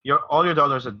all your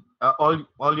daughters,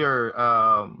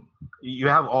 you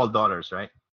have all daughters,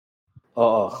 right?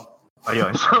 Oo.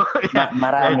 Ayun. So,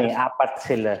 marami, 4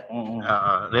 sila.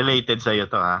 Related sa'yo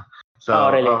to, ha? So,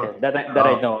 related. That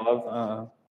I know of.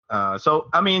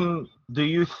 So, do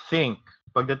you think,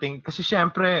 pagdating, kasi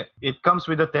syempre, it comes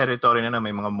with the territory na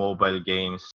may mga mobile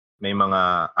games, may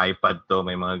mga iPad to,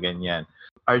 may mga ganyan.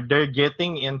 Are they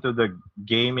getting into the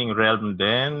gaming realm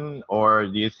then? Or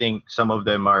do you think some of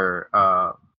them are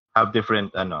have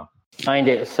different,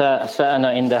 Hindi. Sa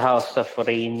in the house of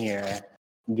Rainier,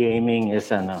 gaming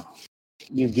is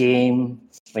you game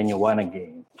when you wanna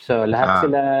game. So lahat Ah.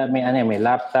 sila may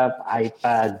laptop,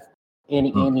 iPad,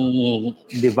 any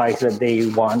device that they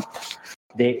want.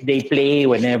 They play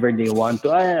whenever they want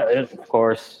to. Of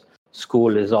course,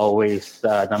 school is always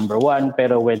number one.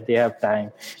 Pero when they have time,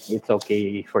 it's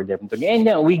okay for them to. And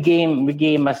we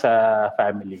game as a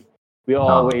family. We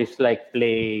always like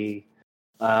play.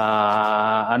 We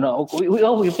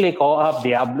play co-op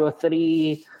Diablo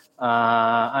 3.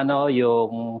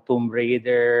 Yung Tomb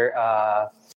Raider.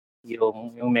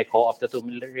 Yung may co-op the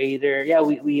Tomb Raider. Yeah,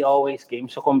 we always game.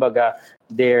 So kumbaga,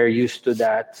 they're used to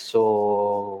that.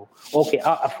 So okay,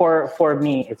 for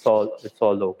me it's all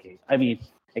okay. I mean,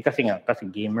 kasi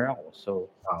gamer ako. So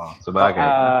Sabagay.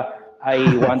 I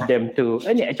want them to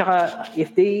tsaka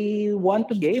if they want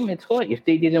to game, it's fine. If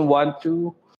they didn't want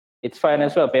to, it's fine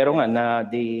as well. Pero nga na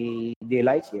they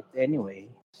like it anyway.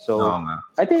 So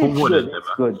I think it's good. Diba? It's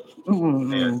good.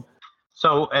 Mm-hmm.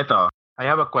 So eto, I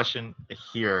have a question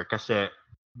here kasi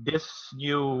this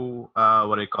new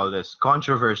what do you call this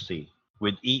controversy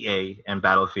with EA and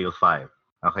Battlefield 5.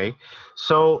 Okay,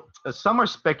 so some are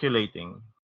speculating,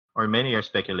 or many are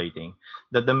speculating,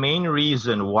 that the main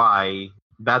reason why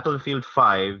Battlefield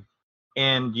 5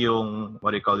 and yung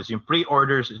what do you call this yung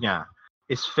pre-orders niya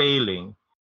is failing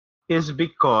is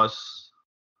because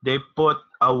they put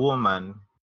a woman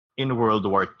in World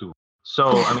War II. So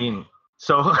I mean,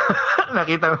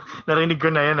 narinig ko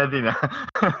na yan Nadine.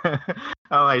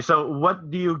 Okay, so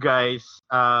what do you guys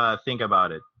think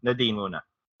about it? Nadine muna.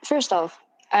 First off,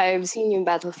 I've seen you in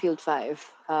Battlefield 5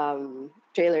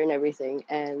 trailer and everything,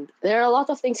 and there are a lot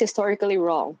of things historically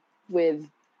wrong with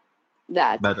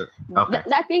that. Okay.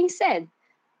 That being said,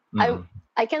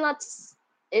 I cannot.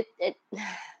 It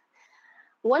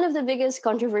one of the biggest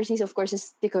controversies, of course,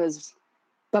 is because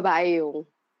babae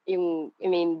yung I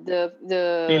mean the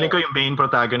feeling ko yung main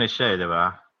protagonist siya, di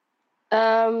ba?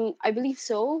 I believe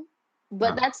so,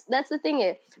 but that's the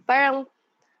thing. Parang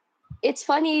it's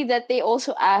funny that they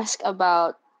also ask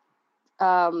about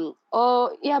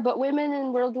but women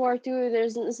in World War II,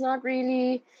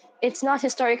 it's not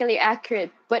historically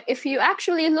accurate. But if you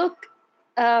actually look,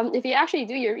 if you actually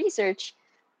do your research,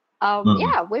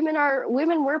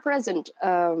 women were present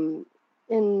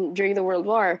during the World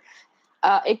War.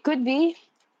 It could be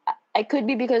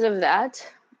because of that.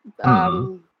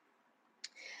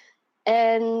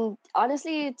 And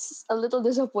honestly, it's a little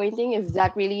disappointing if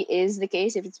that really is the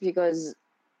case, if it's because,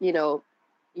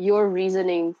 your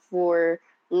reasoning for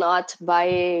not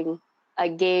buying a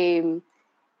game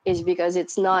is because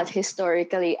it's not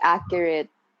historically accurate.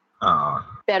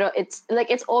 Pero it's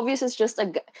obvious. It's just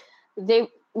I've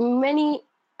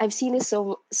seen this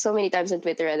so many times on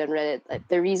Twitter and on Reddit. Like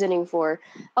the reasoning for,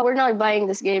 we're not buying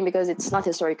this game because it's not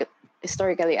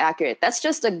historically accurate. That's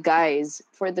just a guise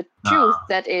for the truth.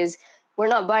 That is, we're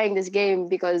not buying this game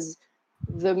because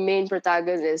the main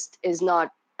protagonist is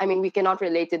not. I mean, we cannot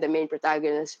relate to the main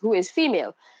protagonist who is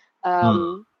female,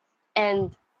 and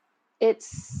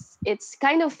it's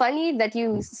kind of funny that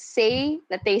they say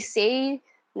that it's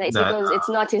because it's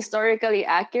not historically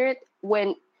accurate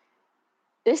when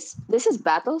this is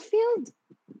Battlefield.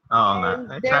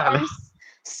 Exactly. There are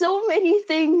so many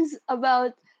things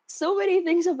about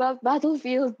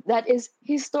Battlefield that is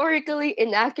historically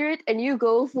inaccurate, and you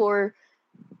go for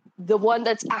the one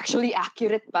that's actually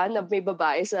accurate pa na may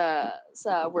babae sa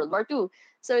World War II.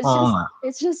 So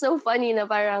it's just so funny na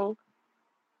parang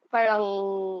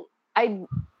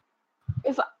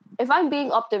if I'm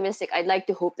being optimistic, I'd like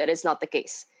to hope that it's not the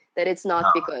case. That it's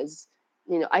not because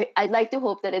I'd like to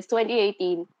hope that it's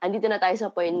 2018. Andito na tayo sa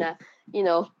point na you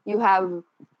have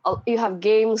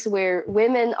games where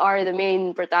women are the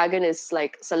main protagonists,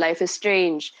 like sa Life is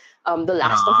Strange, The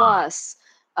Last of Us.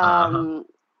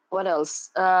 What else?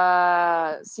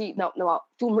 Tomb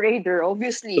Raider,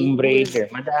 obviously. Tomb Raider,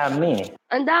 madami.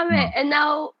 Ang dami. And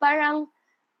now, parang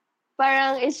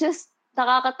it's just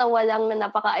nakakatawa lang na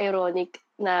napaka-ironic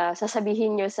na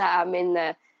sasabihin nyo sa amin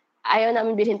na ayaw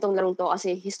namin bilhin tong larong to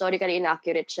kasi historically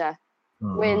inaccurate siya.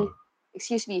 When,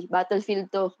 excuse me,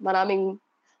 Battlefield to, maraming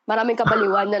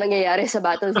kabaliwan na nangyayari sa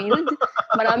Battlefield.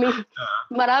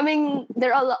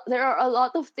 There are a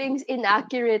lot of things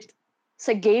inaccurate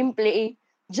sa gameplay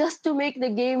just to make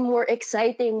the game more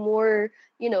exciting, more,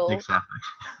 Exactly.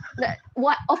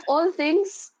 Of all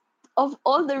things, of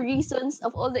all the reasons,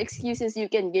 of all the excuses you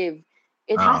can give,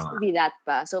 it has to be that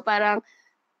pa. So parang,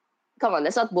 come on,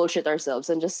 let's not bullshit ourselves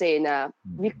and just say na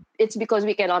it's because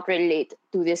we cannot relate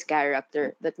to this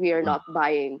character that we are not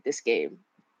buying this game.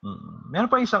 Meron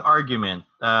pa isang argument.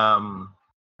 I'm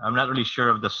not really sure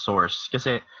of the source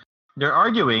kasi they're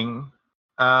arguing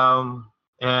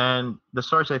and the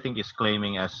source I think is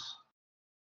claiming as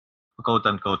quote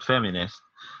unquote feminist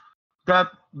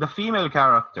that the female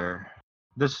character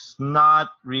does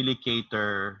not really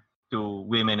cater to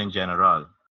women in general.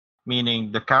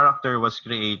 Meaning the character was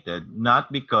created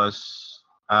not because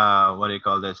what do you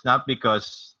call this? Not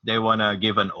because they wanna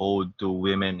give an ode to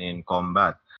women in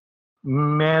combat.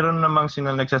 Meron namang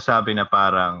sila nagsasabi na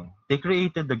parang they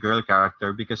created the girl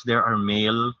character because there are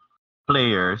male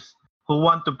players who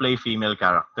want to play female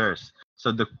characters.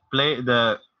 So the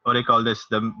what do you call this?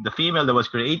 The female that was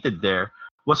created there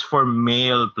was for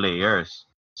male players.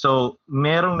 So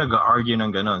merong nag-argue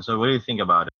ng ganon. So what do you think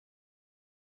about it?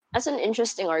 That's an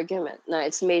interesting argument. No,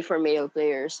 it's made for male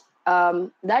players.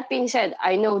 That being said,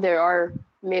 I know there are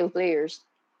male players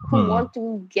who Hmm. want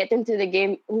to get into the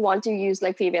game, who want to use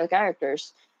like female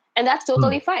characters, and that's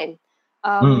totally fine.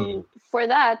 Hmm. For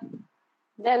that,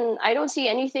 then I don't see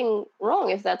anything wrong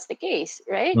if that's the case,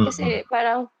 right? Hmm. Kasi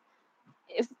parang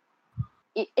if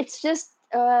it's just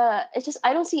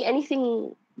I don't see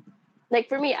anything, like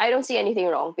for me I don't see anything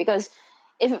wrong, because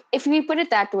if we put it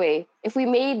that way, if we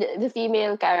made the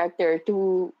female character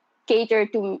to cater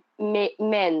to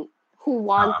men who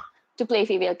want Ah. to play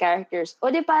female characters, o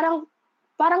di parang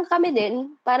kami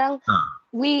din, parang Ah.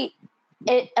 we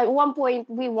at one point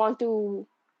we want to,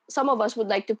 some of us would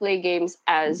like to play games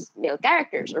as male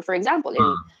characters, or for example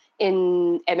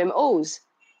in MMOs,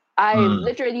 I've Hmm.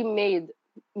 literally made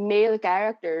male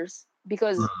characters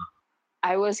because Hmm.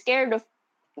 I was scared of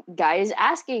guys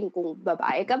asking kung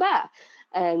babae ka ba.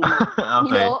 And Okay.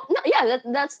 no, yeah,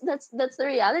 that's the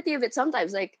reality of it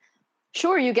sometimes. Like,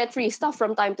 sure, you get free stuff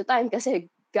from time to time because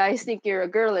guys think you're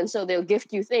a girl, and so they'll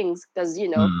gift you things because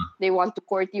Hmm. they want to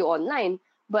court you online.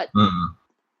 But Hmm.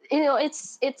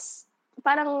 it's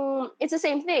parang it's the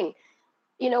same thing.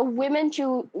 Women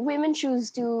choose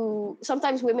to,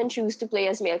 sometimes women choose to play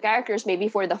as male characters,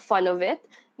 maybe for the fun of it,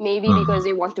 maybe Hmm. because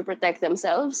they want to protect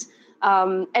themselves,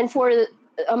 and for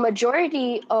a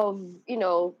majority of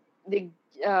the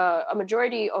a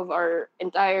majority of our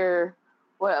entire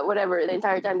whatever the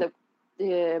entire time that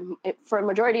for a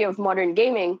majority of modern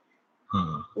gaming,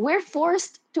 Hmm. we're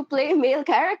forced to play male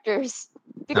characters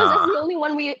because Ah. that's the only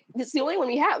one we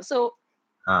have. So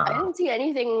I Ah. don't see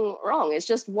anything wrong. It's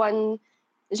just one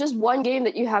game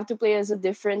that you have to play as a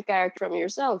different character from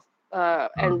yourself. Hmm.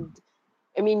 And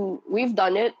I mean, we've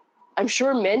done it. I'm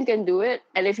sure men can do it.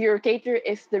 And if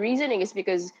the reasoning is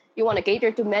because you want to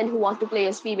cater to men who want to play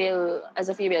as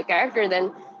a female character,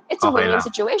 then it's a Okay win-win lang.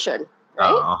 situation,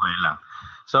 right? Okay lang.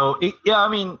 So, yeah,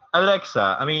 I mean,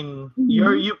 Alexa, I mean,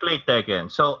 Mhm. you play Tekken.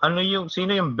 So,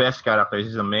 sino yung best character?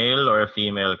 Is it a male or a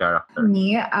female character?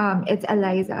 Me, it's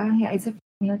Eliza. Yeah, it's a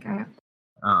female character.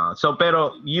 So,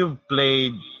 pero you've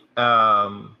played,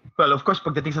 well, of course,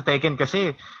 pagdating sa Tekken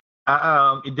kasi,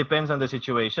 it depends on the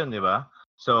situation, di ba?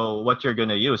 So, what you're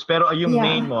gonna use. Pero yung Yeah.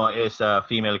 main mo is a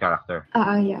female character.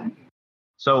 Yeah.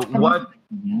 So, Yeah.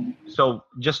 so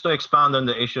just to expound on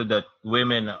the issue that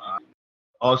women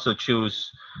also choose,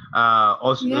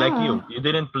 also like Yeah. you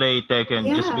didn't play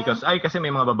Tekken just Yeah. because, ay, kasi may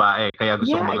mga babae, kaya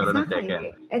gusto ko Yeah, maglaro ng Tekken.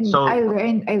 exactly. And So, I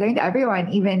learned everyone,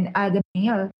 even the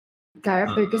male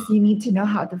character, because you need to know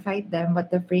how to fight them, what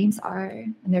the frames are,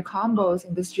 and their combos,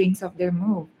 and the strings of their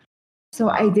move. So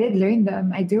I did learn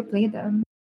them. I do play them.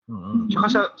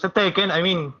 Tsaka sa Tekken, I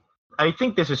mean, I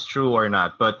think this is true or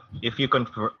not, but if you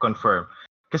confirm,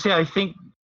 kasi I think,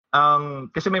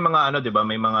 kasi may mga 'di ba,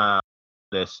 may mga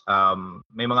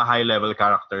may mga high level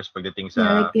characters pagdating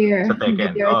Yeah, like tier. sa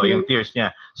Tekken. There are Yung tiers. tiers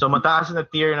niya. So mataas na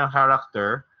tier ng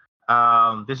character.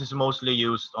 This is mostly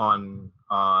used on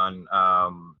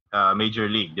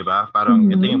Major League, 'di ba? Parang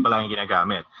ito yung palaging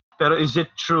ginagamit. Pero is it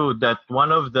true that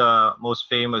one of the most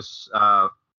famous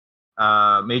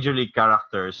Major League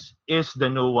characters is the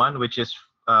new one, which is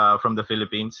from the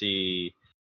Philippines, si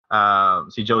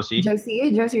Josie? Josie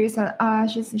is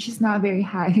she's not very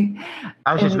high.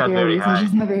 She's not very high.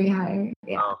 She's not very high.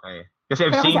 Yeah. Okay. Kasi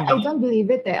I've Pero seen I don't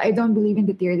believe it. I don't believe in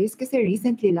the tier list kasi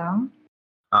recently lang,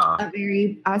 a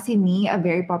very si Me, a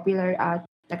very popular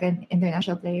like an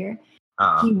international player,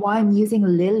 he won using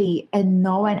Lily, and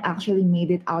no one actually made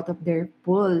it out of their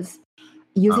pools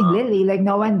using Lily. Like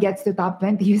no one gets to top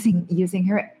 20 using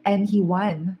her, and he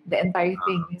won the entire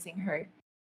thing using her.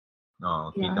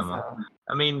 Kita mo.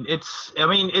 I mean, it's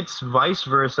vice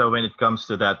versa when it comes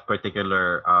to that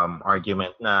particular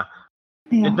argument na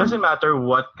it doesn't matter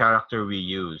what character we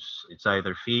use. It's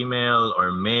either female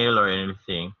or male or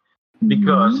anything,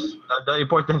 because the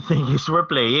important thing is we're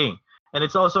playing. And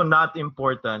it's also not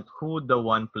important who the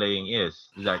one playing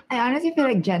is. Like, I honestly feel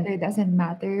like gender doesn't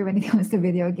matter when it comes to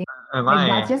video games.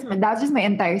 Like, that's just my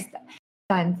entire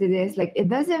stand to this. Like it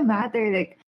doesn't matter.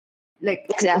 Like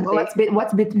Exactly.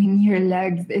 what's between your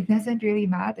legs. It doesn't really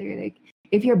matter. Like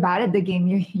if you're bad at the game,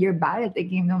 you're bad at the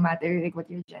game no matter like what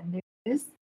your gender is.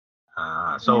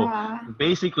 So Yeah.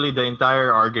 basically the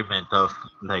entire argument of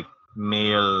like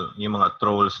male, yung mga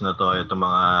trolls na to, itong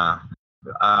mga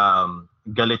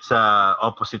galit sa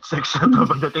opposite sex na to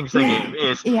pagdating sa game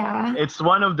is Yeah. it's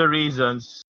one of the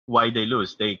reasons why they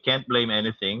lose. They can't blame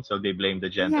anything, so they blame the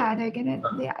gender. Yeah, they're gonna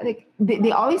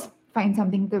they always find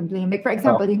something to blame. Like for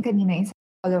example, yung kanina is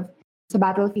all of sa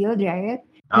Battlefield, right?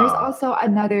 There's also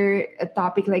another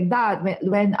topic like that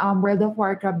when World of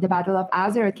Warcraft, the Battle of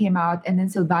Azeroth came out, and then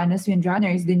Sylvanas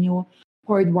Windrunner is the new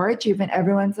Horde War Chief, and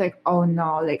everyone's like, oh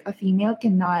no, like a female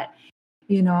cannot,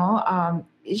 she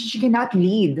cannot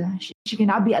lead. She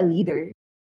cannot be a leader.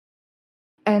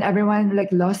 And everyone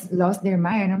like lost their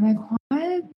mind. I'm like,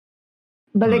 what?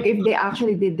 But like if they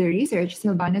actually did the research,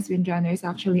 Sylvanas Windrunner is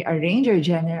actually a Ranger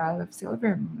General of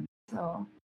Silvermoon. So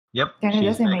yep, kind of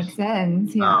doesn't make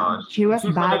sense. Yeah, she was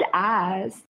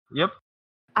badass. Yep.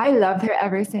 I loved her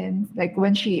ever since. Like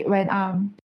when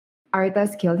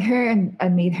Arthas killed her and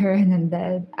made her an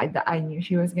undead, I knew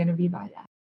she was gonna be badass.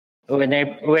 When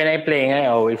I play, I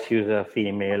always use a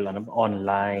female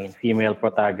online female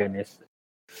protagonist.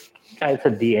 Kahit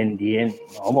sa D&D and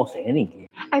almost any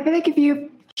game. I feel like if you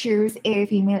choose a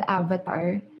female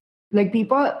avatar, like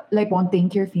people like won't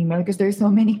think you're female because there's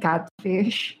so many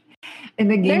catfish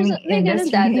in the gaming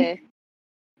industry.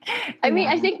 I mean,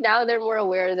 I think now they're more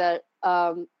aware that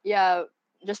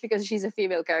just because she's a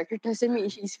female character doesn't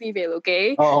mean she's female,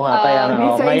 okay? Oo nga, kaya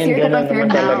so it's here to confirm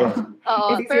now.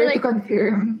 It's here like, to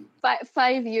confirm.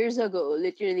 5 years ago,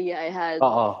 literally, I had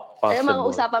mga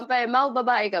usapan pa Mau,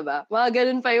 babae ka ba? Mga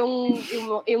ganun pa yung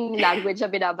language na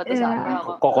binabato sa akin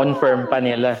ako. Ko-confirm pa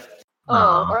nila.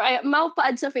 Or Mau,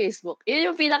 paad sa Facebook. Yun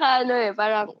yung pinaka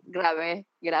parang grabe.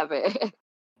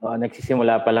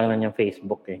 Nagsisimula pa lang na yung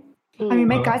Facebook eh. I mean,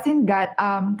 my cousin got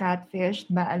catfished,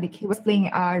 but like he was playing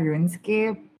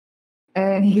RuneScape,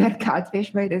 and he got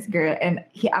catfished by this girl, and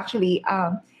he actually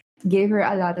gave her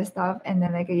a lot of stuff, and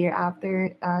then like a year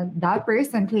after, that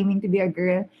person claiming to be a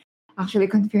girl actually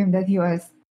confirmed that he was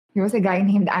a guy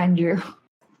named Andrew.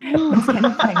 It was kind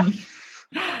of funny.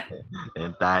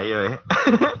 Yan tayo eh.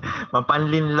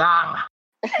 Mapanlin lang.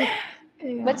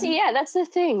 Yeah. But see, that's the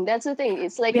thing.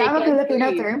 It's like we have a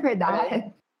Filipino term for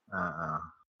that.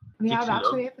 We have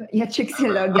actually,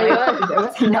 Chicxilog. It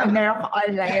was Ragnarok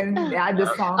online. They had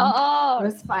the song. It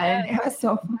was fun. It was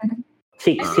so fun.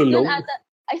 Chicxilog?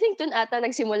 I think dun ata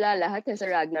nagsimula lahat sa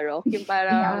Ragnarok. Yung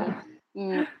parang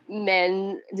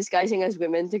men disguising as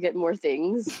women to get more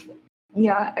things.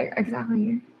 Yeah,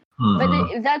 exactly.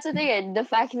 But that's the thing. The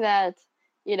fact that,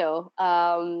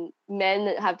 men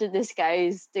have to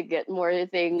disguise to get more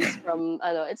things from,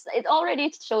 it already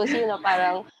shows,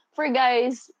 parang for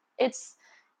guys, it's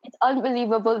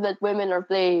unbelievable that women are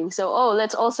playing. So,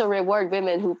 let's also reward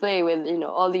women who play with,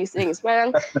 all these things.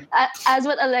 Parang, as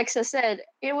what Alexa said,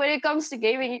 when it comes to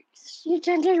gaming, your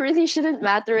gender really shouldn't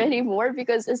matter anymore,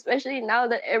 because especially now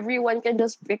that everyone can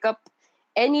just pick up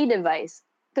any device,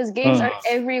 because games are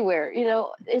everywhere.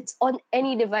 It's on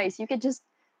any device. You can just.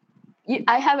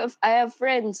 I have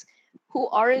friends who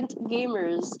aren't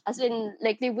gamers, as in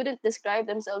like they wouldn't describe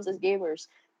themselves as gamers.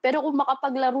 Pero kung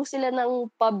makapaglaro sila ng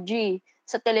PUBG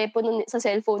sa telepono, sa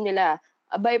cellphone nila,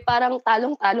 abay parang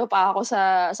talong-talo pa ako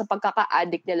sa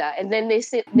pagkaka-addict nila. And then they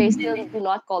still do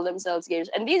not call themselves gamers.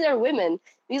 And these are women.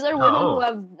 These are women who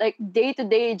have like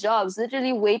day-to-day jobs,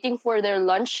 literally waiting for their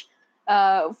lunch,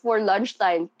 for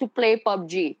lunchtime to play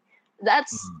PUBG.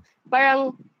 That's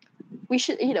parang we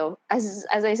should, as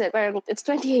I said, parang it's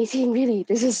 2018 really.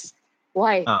 This is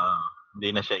why.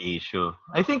 Hindi na siya issue.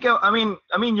 I think, I mean,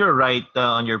 you're right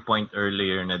on your point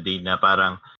earlier, Nadine, na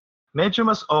parang medyo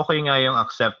mas okay nga yung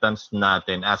acceptance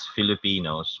natin as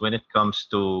Filipinos when it comes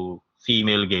to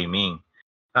female gaming.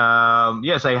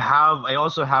 Yes, I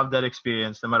also have that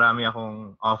experience na marami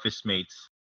akong office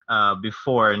mates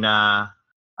before na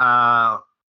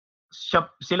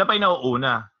sila pa yung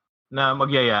nauuna na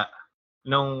magyaya.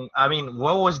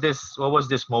 What was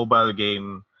this mobile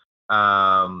game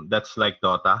that's like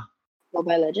Dota?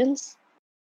 Mobile Legends?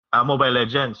 Mobile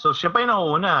Legends. So siya pa yung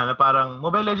nauuna na parang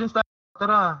Mobile Legends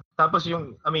tara. Tapos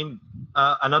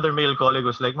another male colleague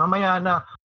was like, mamaya na,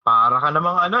 para ka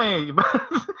namang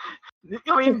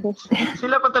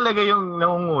sila pa talaga yung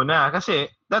nangunguna kasi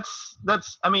that's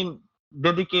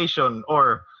dedication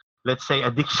or let's say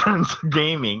addiction to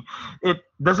gaming, it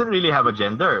doesn't really have a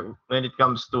gender when it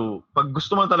comes to pag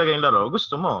gusto mo talaga yung laro,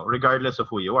 gusto mo regardless of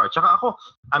who you are. Tsaka ako,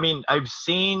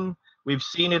 we've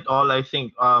seen it all. I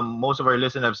think most of our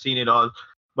listeners have seen it all.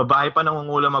 Babae pa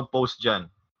nangungula mag-post dyan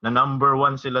na number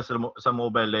 1 sila sa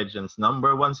Mobile Legends,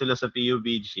 number 1 sila sa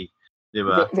PUBG.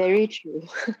 Diba? Very true.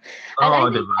 And Oh, I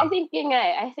diba? think yun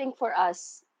nga I think for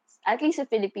us, at least in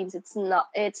Philippines, it's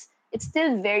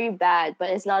still very bad, but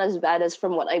it's not as bad as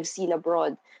from what I've seen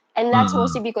abroad. And that's Mm-mm.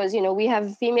 mostly because, we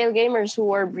have female gamers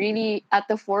who are really at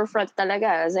the forefront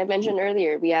talaga. As I mentioned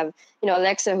earlier, we have,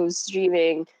 Alexa who's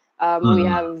streaming. We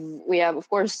Mm-mm. have of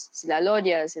course sila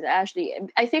Lodia, sila Ashley.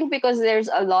 I think because there's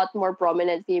a lot more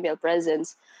prominent female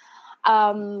presence,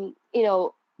 you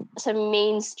know, some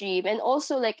mainstream, and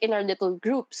also like in our little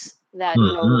groups that,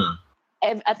 Mm-mm.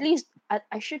 at least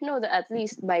I should know that at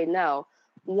least by now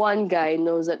one guy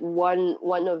knows that one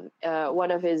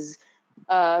of his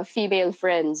female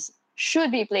friends should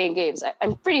be playing games.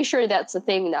 I'm pretty sure that's a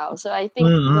thing now. So I think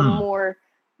Mm-mm.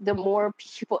 the more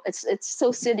people, it's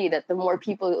so silly that the more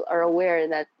people are aware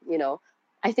that,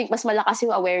 I think mas malakas yung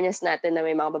awareness natin na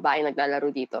may mga babaeng naglalaro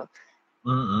dito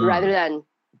Mm-mm. rather than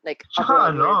like Tsaka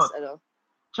abroad where ano, it's ano.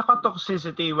 tsaka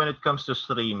toxicity when it comes to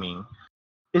streaming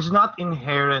is not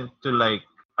inherent to like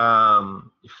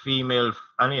female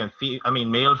ano yan, I mean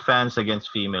male fans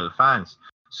against female fans.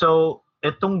 So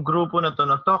etong grupo na to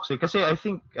na toxic kasi I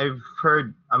think I've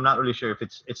heard, I'm not really sure if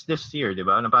it's this year, 'di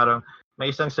ba? Na parang may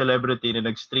isang celebrity na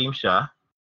nag-stream siya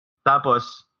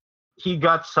tapos he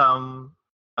got some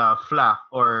flack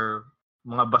or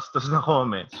mga bastos na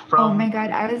comments Oh my from God,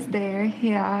 I was there.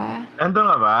 Yeah. ando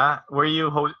nga ba? Were you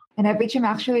And I bet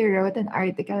actually wrote an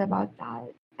article about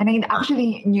that. And I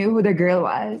actually knew who the girl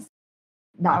was.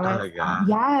 That was, talaga?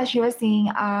 yeah, she was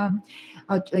saying,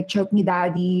 like, choke me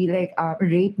daddy, like,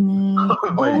 rape me.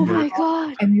 Oh my Oh And, god. my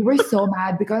god. and we were so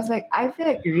mad because, like, I feel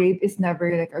like rape is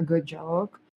never, like, a good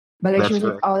joke. But, like, she That's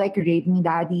was like, right. oh, like, rape me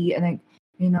daddy, and, like,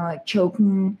 like, choke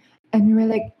me. And we were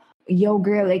like, yo,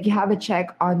 girl, like, you have a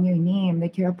check on your name.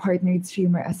 Like, you're a partnered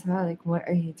streamer as well. Like, what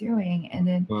are you doing? And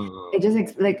then Mm. it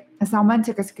just, like, someone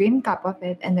took a screen cap of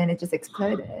it, and then it just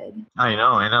exploded. I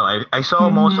know. I saw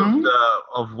most of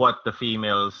Mhm. what the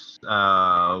females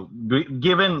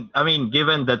given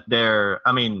that they're,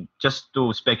 I mean, just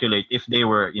to speculate if they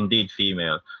were indeed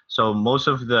female. So most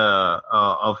of the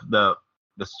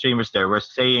streamers there were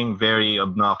saying very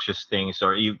obnoxious things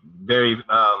or very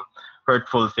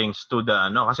hurtful things to the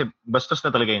no kasi bastos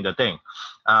na talaga yung dating.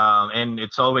 And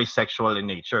it's always sexual in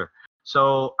nature.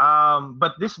 So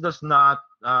but this does not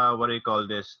what do you call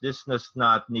this? This does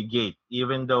not negate,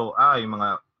 even though yung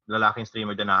mga lalaking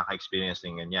streamer din nakaka-experience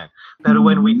ng ganyan. Pero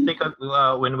Mhm.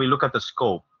 when we look at the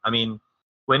scope, I mean,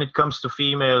 when it comes to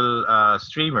female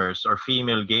streamers or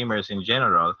female gamers in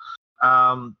general,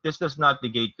 this does not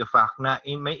negate the fact na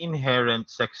may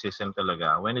inherent sexism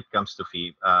talaga when it comes to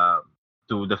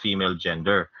the female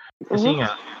gender. Kasi Mhm.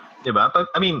 nga, 'di ba?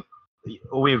 I mean,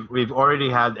 we've already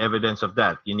had evidence of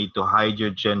that. You need to hide your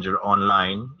gender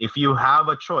online if you have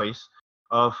a choice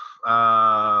of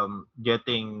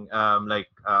getting like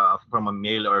from a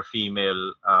male or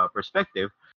female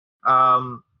perspective.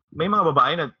 May mga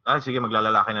babae na sige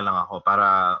maglalalaki na lang ako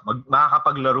para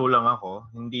makakapaglaro lang ako,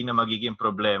 hindi na magiging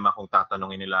problema kung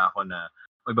tatanungin nila ako na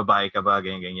may babae ka ba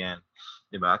ganyan ganyan,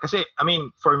 'di ba? Kasi I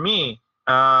mean for me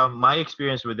my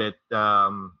experience with it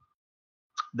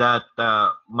that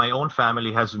my own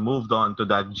family has moved on to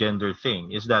that gender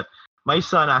thing is that my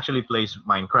son actually plays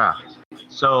Minecraft.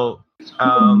 So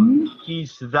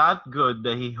he's that good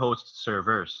that he hosts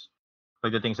servers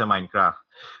pagdating sa Minecraft.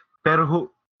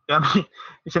 Pero I mean,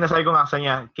 sinasabi ko nga sa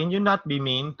niya, can you not be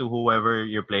mean to whoever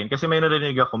you're playing? Kasi may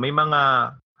narinig ako, may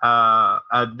mga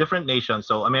different nations,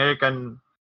 so American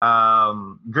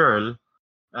girl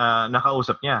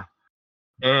nakausap niya.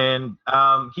 And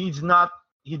he's not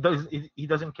he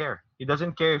doesn't care. He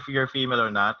doesn't care if you're female or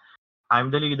not.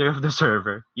 I'm the leader of the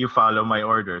server. You follow my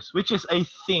orders, which is I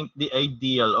think the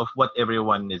ideal of what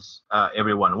everyone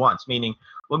wants. Meaning,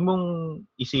 wag mong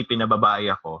isipin na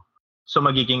babae ako. So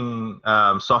magiging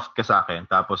soft ka sa akin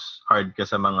tapos hard ka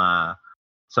sa mga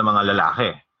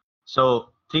lalaki.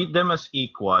 So treat them as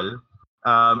equal.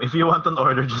 If you want an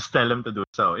order, just tell them to do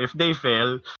so. If they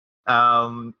fail,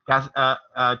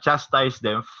 chastise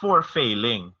them for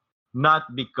failing,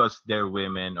 not because they're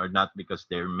women or not because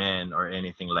they're men or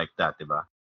anything like that, diba?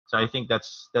 So I think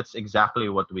that's exactly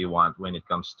what we want when it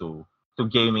comes to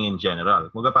gaming in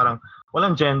general. Kumbaga parang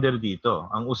walang gender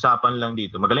dito. Ang usapan lang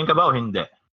dito, magaling ka ba o hindi?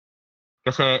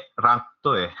 Kasi rank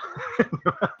to eh.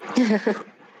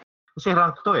 Kasi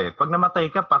rank to eh. Pag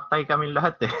namatay ka, patay kami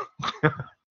lahat eh.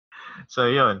 So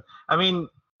yun. I mean,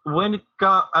 ano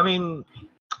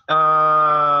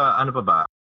pa ba?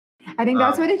 I think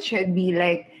that's what it should be.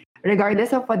 Like,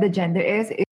 regardless of what the gender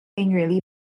is, if you're really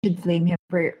should flame him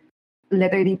for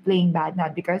literally playing bad,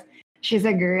 not because she's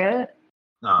a girl.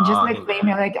 Just like Hindi. flame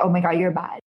him like, oh my god, you're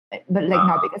bad. But like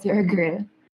not because you're a girl.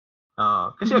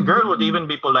 Kasi a girl would even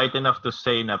be polite enough to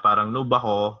say na parang noob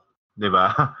ako, 'di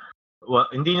ba? Well,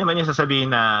 hindi naman niya sasabihin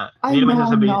na hindi naman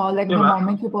niya sasabihin, Like 'di the ba?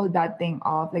 moment you pull that thing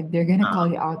off, like they're gonna call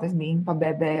you out as being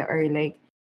pabebe or like.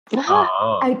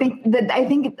 Oo. I think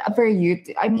for you,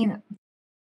 I mean,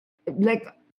 like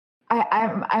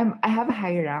I have a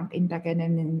high rank in Tekken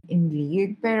and in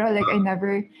League, pero like they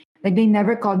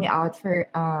never called me out for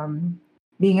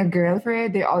being a girl for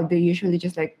it. They usually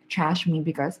just like trash me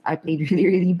because I played really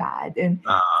really bad, and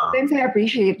sometimes I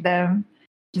appreciate them.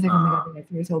 Just like, oh my god,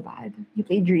 you're so bad. You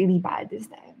played really bad this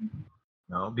time.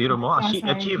 No, biro mo, Yeah,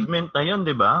 sorry. achievement na 'yon,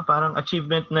 'di ba? Parang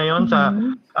achievement na 'yon sa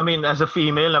I mean, as a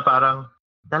female na parang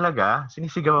talaga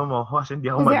sinisigawan mo ako kasi hindi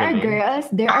ako magaling.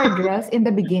 There are girls in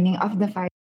the beginning of the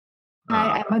fight.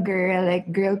 Hi, I'm a girl.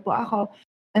 Like, girl po ako.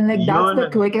 And like, that's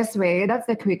the quickest way. That's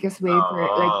the quickest way for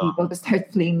like people to start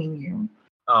flaming you.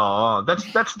 Oh, that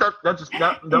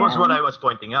was what I was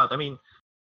pointing out. I mean,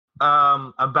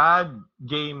 a bad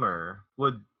gamer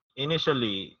would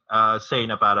initially say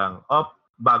na parang,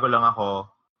 bago lang ako,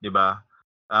 'di ba?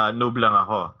 Noob lang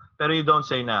ako. Pero you don't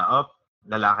say na,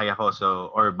 lalaki ako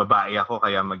or babae ako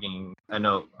kaya maging I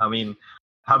mean,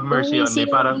 have mercy on me.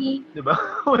 Parang, 'di ba?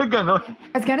 Wala ganon.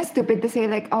 It's kind of stupid to say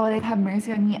like, like have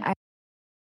mercy on me.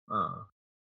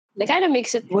 That kind of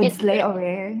makes it would slay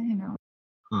away, you know.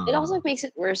 It also makes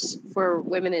it worse for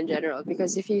women in general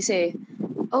because if you say,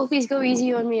 "Oh, please go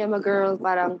easy on me. I'm a girl,"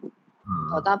 parang,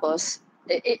 tapos,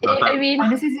 I mean,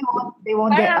 honestly, they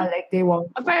won't get they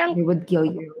would kill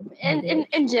you.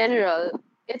 In general,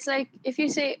 it's like if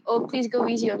you say, "Oh, please go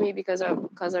easy on me because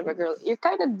I'm a girl," you're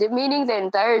kind of demeaning the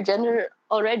entire gender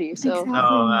already. So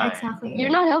exactly. You're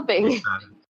not helping.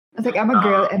 It's like I'm a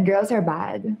girl and girls are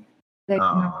bad. Like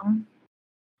no.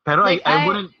 Pero like,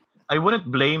 I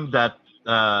wouldn't blame that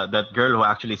girl who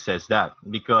actually says that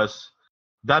because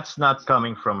that's not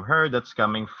coming from her. That's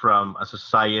coming from a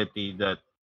society that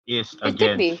is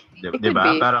against, di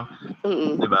ba? Parang,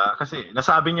 di ba? Kasi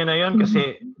nasabi niya na yun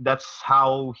kasi that's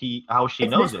how she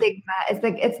knows it.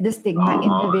 It's the stigma in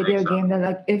the video game that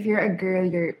like if you're a girl,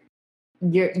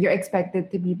 you're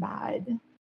expected to be bad.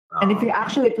 And if you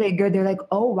actually play good, they're like,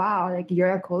 oh wow, like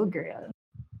you're a cool girl.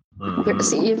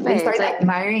 They start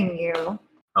admiring you.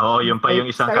 Oh, yung pa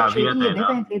yung isang caveat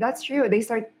differently. That's true. They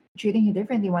start treating you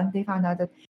differently once they found out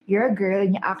that you're a girl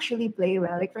and you actually play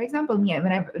well. Like for example, me,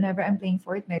 whenever I'm playing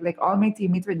Fortnite, like all my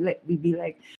teammates would be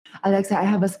like, Alexa, I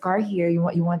have a scar here. You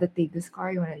want to take the scar?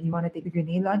 You want to take the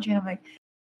grenade launcher? And I'm like,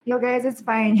 yo guys, it's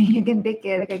fine. You can take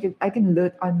it. Like I can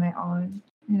loot on my own.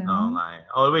 You know? Oh my!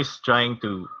 Always trying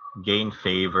to gain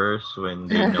favors when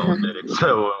they know that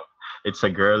it's a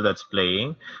girl that's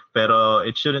playing, pero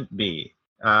it shouldn't be.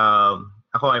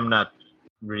 Ako, I'm not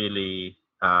really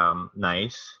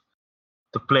nice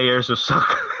to players who suck.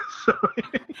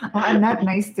 I'm not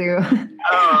nice too.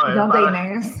 Don't play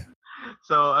nice.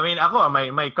 So I mean, ako,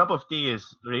 my cup of tea is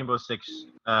Rainbow Six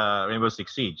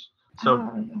Siege. So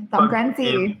Tom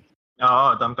Clancy.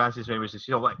 Tom Clancy's Rainbow Six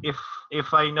Siege. So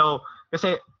if I know,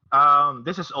 kasi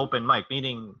this is open mic,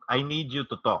 meaning I need you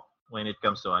to talk when it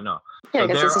comes to ano. Yeah,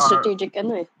 kasi it's a strategic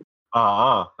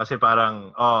Oo, kasi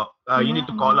parang you need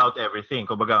to call out everything.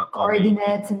 Kumbaga,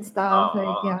 coordinates and stuff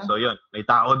So yun, may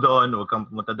tao doon, huwag kang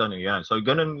pumunta doon, yun. So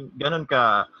ganun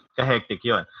ka hectic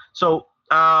yun. So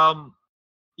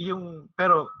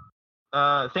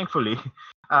thankfully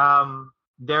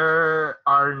there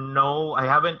are I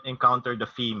haven't encountered a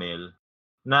female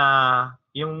na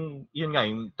yun nga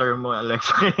yung term mo,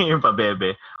 Alexa, yung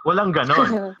pabebe. Walang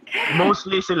ganon.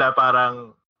 Mostly sila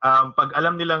parang pag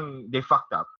alam nilang they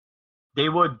fucked up, they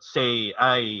would say,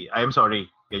 I'm sorry,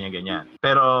 ganyan.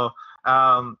 Pero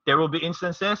there will be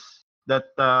instances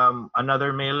that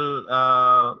another male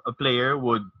player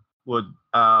would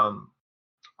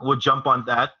jump on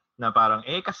that na parang,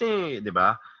 kasi, di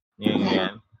ba?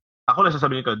 Yan. Ako lang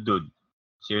sasabihin ko, dude,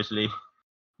 seriously?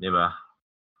 Di ba?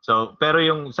 So, pero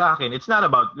yung sa akin, it's not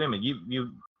about women.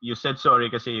 You said sorry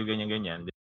kasi yung ganyan.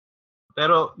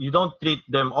 Pero you don't treat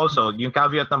them also, yung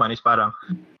caveat naman is parang,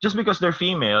 just because they're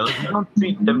female, you don't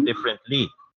treat them differently.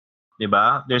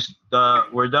 Diba?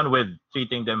 We're done with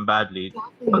treating them badly.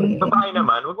 Pag babae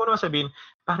naman, wag mo naman sabihin,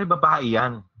 pare babae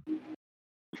yan.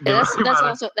 Diba?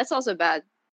 That's also bad.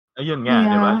 Ayun nga,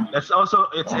 diba? That's also,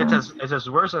 it's as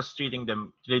worse as treating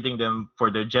them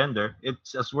for their gender.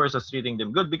 It's as worse as treating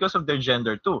them good because of their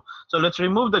gender too. So let's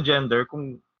remove the gender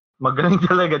kung magaling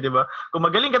talaga, diba? Kung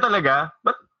magaling ka talaga,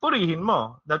 but purihin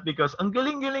mo. Not because, ang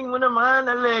galing-galing mo naman,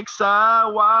 Alexa.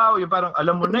 Wow! Yung parang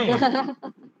alam mo na eh.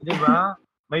 Di ba?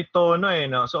 May tono eh.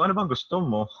 No? So ano bang gusto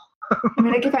mo? I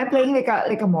mean, like if I'm playing like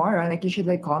a moron, like you should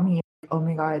like call me. Oh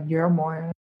my God, you're a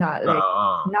moron. not like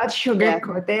not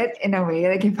sugarcoat it in a way.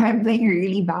 Like if I'm playing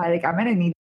really bad, like I'm gonna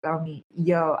need to tell me,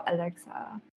 yo,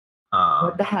 Alexa,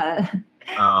 what the hell?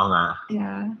 Oo nga.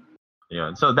 Yeah.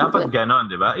 Yun. So dapat ganon,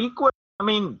 di ba? Equal. I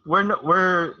mean,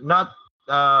 we're not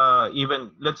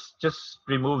even, let's just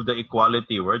remove the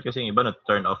equality word kasi yung iba na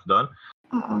turn off doon.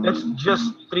 Let's just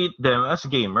treat them as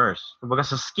gamers. Kumbaga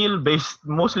sa skill-based,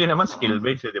 mostly naman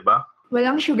skill-based, di ba?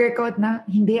 Walang sugarcoat na,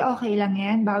 hindi, okay lang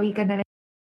yan, bawi ka na lang.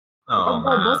 Oo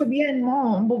nga. Bobo, sabihan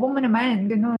mo, ang bobo mo naman,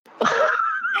 gano'n.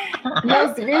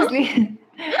 No, seriously.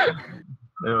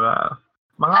 Di ba?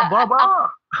 Mga bobo!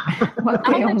 Wag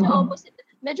kayong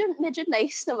medyo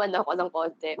nice naman ako ng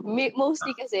konti.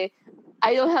 Mostly kasi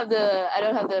I don't have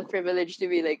the privilege to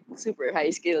be like super high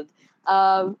skilled.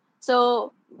 So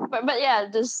but yeah,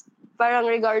 just parang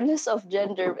regardless of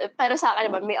gender, para sa akin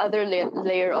naman may other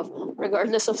layer of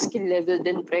regardless of skill level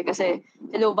din pre kasi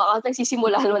hello baka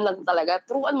nagsisimula naman lang talaga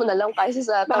turuan mo na lang kasi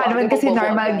sa baka naman kasi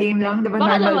normal game lang, diba?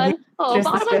 Baka Normal naman, game.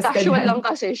 Baka naman casual lang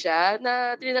kasi siya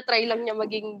na tinatry lang niya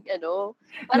maging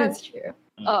parang, that's true.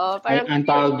 Parang ang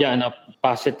tawag dyan,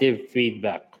 positive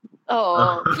feedback.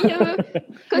 Oo.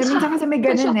 Minsan kasi may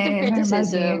ganun normal game. Minsan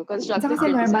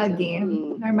kasi normal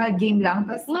game. Normal game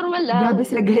lang. Tapos normal lang. Grabe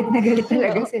sila, galit na galit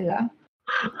talaga sila.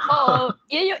 Oo.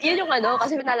 Yun yung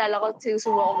kasi naalala ko,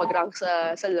 sinusubo ako mag-rank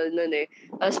sa LoL nun eh.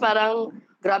 Tapos parang,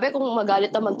 grabe kung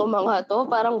magalit naman tong mga to,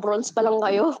 parang bronze pa lang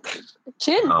kayo.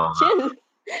 chill.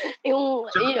 Yung,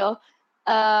 pero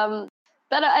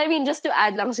I mean, just to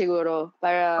add lang siguro,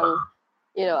 parang,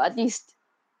 at least,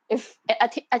 if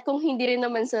at kung hindi rin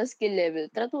naman sa skill level,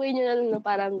 tratuhin nyo na lang na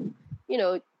parang,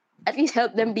 at least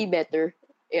help them be better.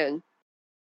 Yun.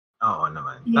 Oo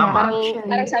naman. Yeah,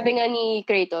 parang sabi nga ni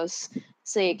Kratos,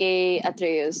 kay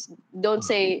Atreus, don't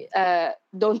say,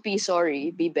 don't be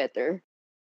sorry, be better.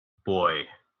 Boy.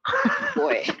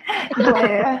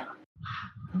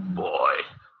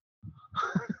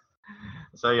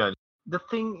 So yun. The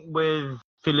thing with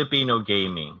Filipino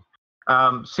gaming,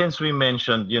 since we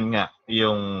mentioned yun nga,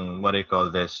 yung what do you call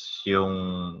this,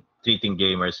 yung treating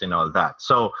gamers and all that.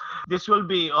 So this will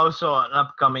be also an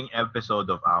upcoming episode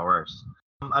of ours.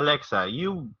 Alexa,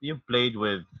 you played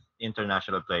with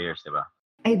international players, diba?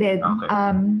 I did. Okay.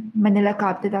 Manila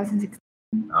Cup 2016.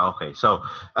 Okay, so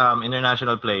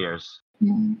international players.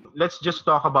 Let's just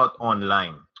talk about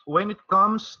online. When it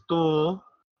comes to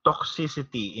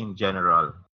toxicity in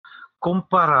general,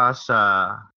 kumpara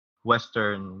sa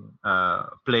Western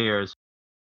players,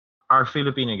 our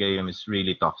Filipino game is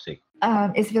really toxic.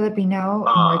 Is Filipino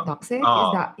more toxic?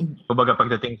 Is that? Kumbaga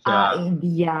pagdating sa...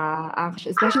 yeah,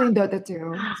 actually, especially in Dota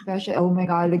 2. Especially, oh my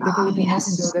God, like the Filipinos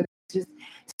in Dota 2 is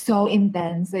just so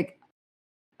intense. Like,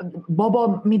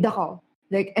 bobo mid ako.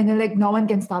 Like, and then like no one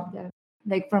can stop them,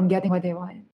 like from getting what they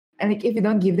want. And like if you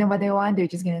don't give them what they want, they're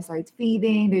just gonna start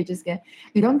feeding. They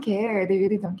don't care. They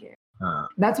really don't care.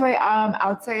 That's why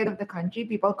outside of the country,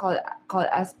 people call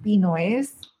us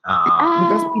Pinoys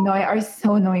because Pinoy are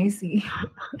so noisy.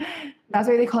 That's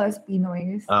why they call us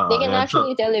Pinoys. They can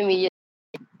actually tell me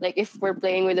like if we're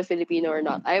playing with a Filipino or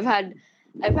not. I've had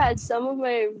some of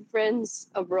my friends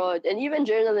abroad and even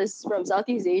journalists from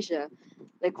Southeast Asia.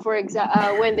 Like for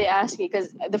example, when they asked me,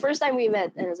 because the first time we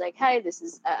met, and I was like, "Hi,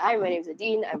 hi, my name's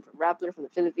Nadine. I'm from Rappler from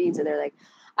the Philippines," and they're like,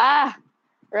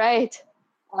 right,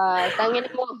 tangin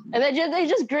mo," and they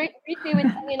just greet me with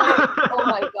tangin mo. Oh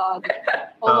my god,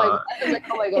 I was like,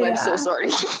 oh my god, I'm so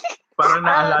sorry. Parang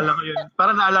naalala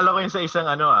ko yun sa isang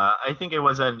I think it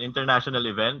was an international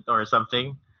event or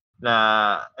something.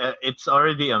 Na it's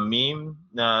already a meme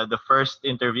na the first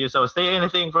interview. So say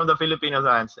anything from the Filipino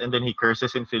fans, and then he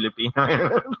curses in Filipino.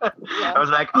 I was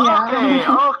like,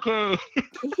 okay.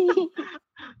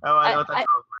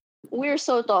 We're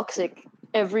so toxic.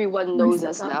 Everyone knows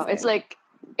us now. It's like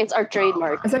it's our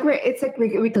trademark. It's like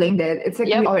we claimed it. It's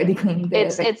like we already claimed it.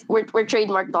 We're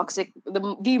trademark toxic. The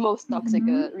most toxic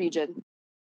region.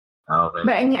 Okay.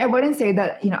 But I mean, I wouldn't say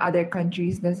that other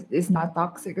countries this is not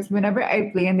toxic, because whenever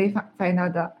I play and they find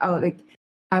out that like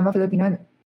I'm a Filipino,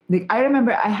 like I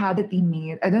remember I had a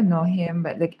teammate. I don't know him,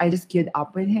 but like I just queued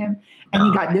up with him, and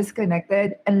he got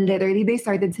disconnected, and literally they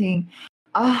started saying,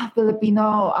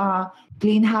 Filipino,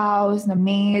 clean house, na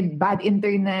maid, bad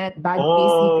internet, bad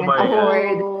PC, can't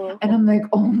afford, and I'm like,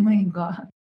 oh my god.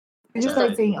 They just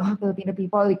start saying, Filipino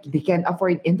people, like they can't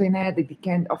afford internet, they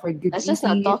can't afford good That's PC. just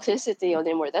not toxicity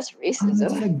anymore. That's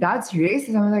racism. Like, that's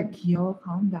racism. I'm like, yo,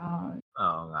 calm down.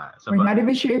 So we're not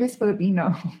even sure if it's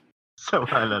Filipino. So we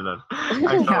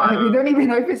don't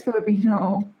even know if it's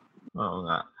Filipino.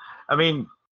 I mean,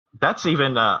 that's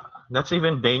even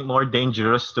more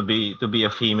dangerous to be a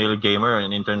female gamer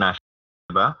in international,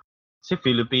 diba? si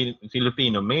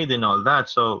Filipino made and all that.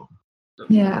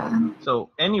 Yeah. So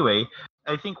anyway,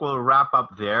 I think we'll wrap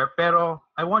up there. Pero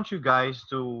I want you guys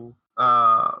to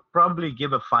probably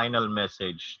give a final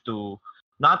message to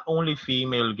not only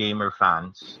female gamer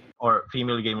fans or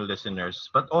female gamer listeners,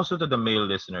 but also to the male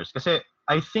listeners. Because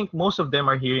I think most of them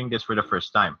are hearing this for the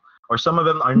first time, or some of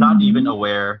them are not even Mhm.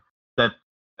 aware that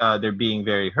they're being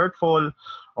very hurtful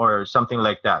or something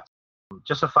like that.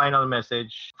 Just a final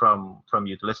message from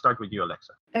you. Let's start with you,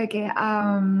 Alexa. Okay.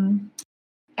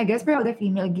 I guess for all the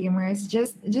female gamers,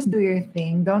 just do your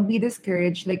thing. Don't be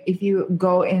discouraged. Like if you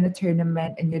go in a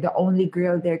tournament and you're the only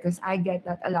girl there, because I get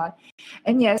that a lot.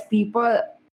 And yes, people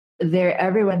there,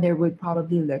 everyone there would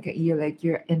probably look at you like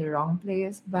you're in the wrong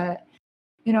place. But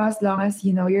as long as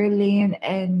you know your lane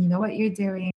and you know what you're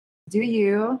doing, do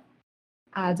you.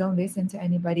 Don't listen to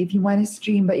anybody. If you want to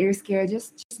stream but you're scared,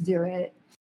 just do it.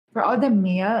 For all the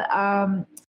male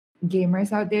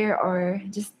gamers out there, or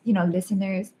just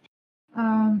listeners,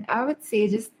 I would say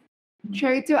just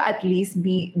try to at least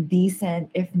be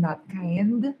decent, if not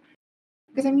kind.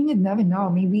 Because I mean, you'd never know.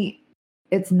 Maybe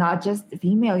it's not just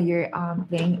female you're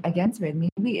playing against with.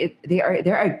 Maybe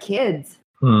there are kids,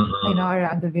 Mm-hmm.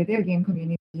 around the video game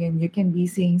community, and you can be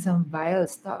seeing some vile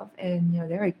stuff, and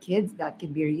there are kids that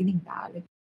can be reading that.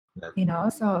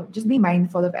 So just be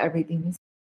mindful of everything.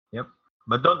 Yep.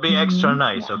 But don't be extra Mhm.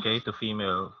 nice, Yeah. okay, to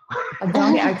female.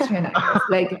 Don't be extra nice.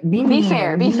 Like be Be mean.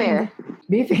 fair. Be fair.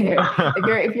 Be fair.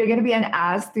 If you're gonna be an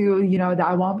ass to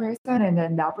that one person, and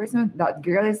then that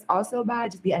girl is also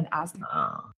bad, just be an ass.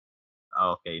 Ah,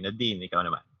 okay, Nadine, ikaw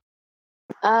naman.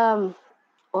 Um.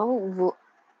 Oh,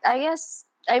 I guess.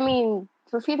 I mean,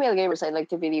 for female gamers, I'd like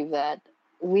to believe that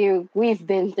we've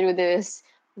been through this.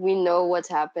 We know what's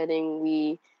happening.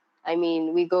 We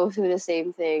go through the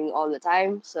same thing all the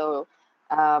time. So,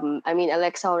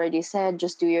 Alexa already said,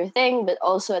 just do your thing, but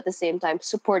also at the same time,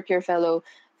 support your fellow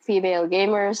female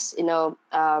gamers.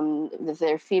 If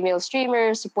they're female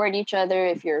streamers, support each other.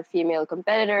 If you're a female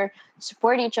competitor,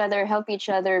 support each other, help each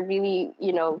other. Really,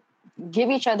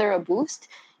 give each other a boost,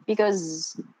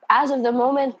 because as of the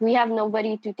moment we have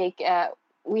nobody to take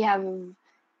we have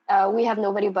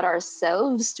nobody but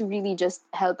ourselves to really just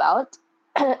help out.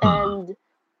 And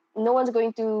no one's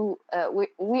going to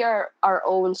we are our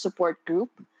own support group,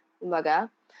 kumbaga.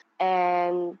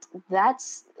 And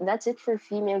that's it for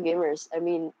female gamers. I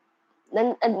mean,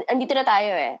 andito na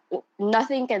tayo eh.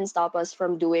 Nothing can stop us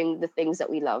from doing the things that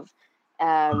we love.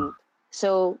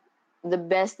 So the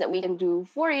best that we can do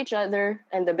for each other,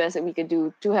 and the best that we could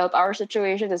do to help our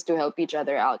situation, is to help each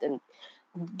other out and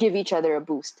give each other a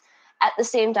boost. At the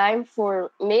same time, for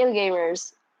male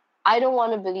gamers, I don't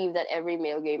want to believe that every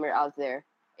male gamer out there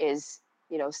is,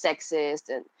 sexist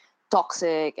and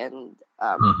toxic and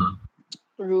Mhm.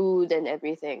 rude and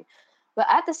everything. But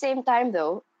at the same time,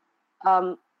 though,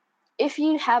 um, if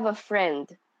you have a friend,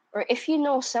 or if you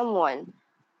know someone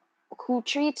who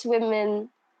treats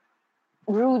women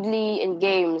rudely in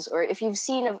games, or if you've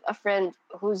seen a friend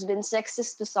who's been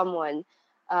sexist to someone,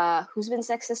 who's been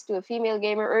sexist to a female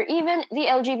gamer, or even the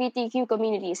LGBTQ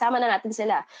community, sama na natin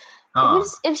sila. Oh,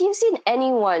 If you've seen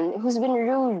anyone who's been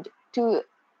rude to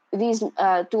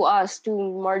to us, to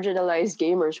marginalized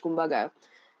gamers, kumbaga,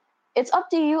 it's up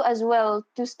to you as well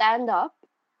to stand up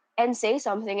and say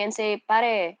something, and say,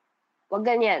 pare, wag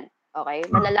ganyan. Okay?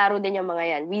 Malalaro din yung mga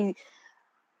yan. We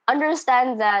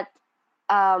understand that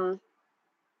um,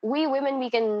 we women, we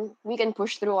can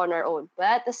push through on our own, but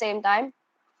at the same time,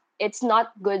 it's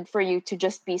not good for you to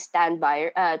just be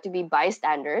to be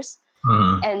bystanders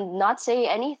mhm. and not say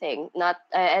anything, not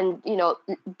and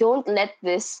don't let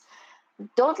this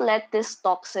don't let this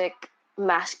toxic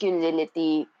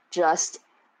masculinity just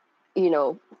you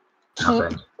know keep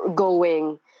Happen.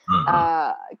 going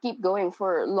Mhm. keep going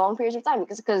for long periods of time,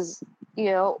 because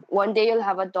one day you'll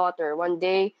have a daughter, one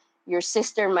day your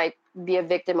sister might be a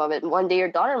victim of it, one day your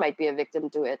daughter might be a victim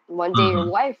to it, one day your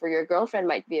Mhm. wife or your girlfriend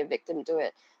might be a victim to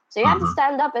it. So you have to Mhm.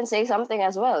 stand up and say something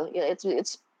as well.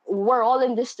 It's we're all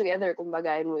in this together,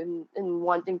 kumbaga, in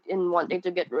wanting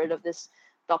to get rid of this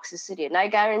toxicity. And I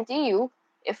guarantee you,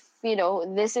 if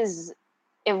this is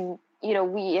if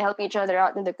we help each other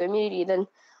out in the community, then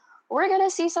we're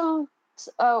gonna see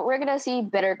we're gonna see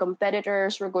better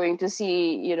competitors. We're going to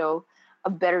see a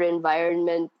better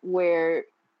environment where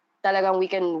talagang we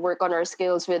can work on our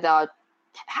skills without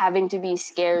having to be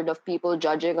scared of people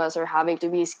judging us, or having to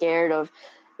be scared of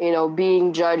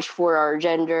being judged for our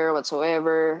gender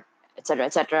whatsoever, etc.,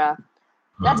 etc.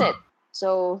 That's Mhm. it.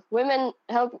 So women,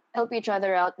 help each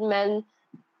other out. Men,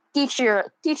 teach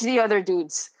the other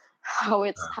dudes how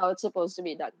it's supposed to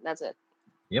be done. That's it.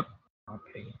 Yep.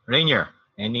 Okay. Rainier,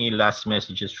 Any last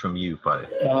messages from you, pare?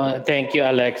 Thank you,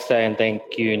 Alexa, and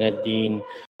thank you, Nadine.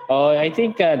 I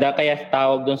think kaya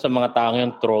tawag dun sa mga taong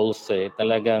yung trolls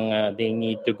talagang they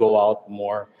need to go out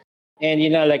more. And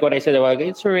like what I said a while ago,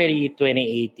 it's already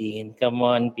 2018. Come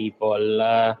on, people.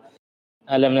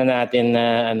 Alam na natin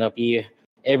na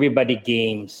everybody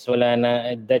games. Wala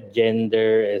na, that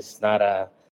gender is not a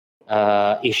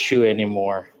issue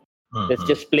anymore. Let's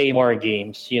just play more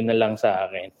games. Yun na lang sa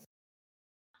akin.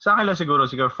 Sa akin lang siguro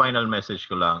final message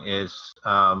ko lang is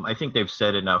I think they've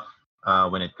said enough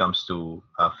when it comes to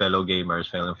fellow gamers,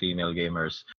 fellow female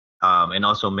gamers, and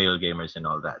also male gamers and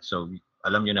all that. So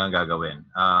alam nyo na ang gagawin.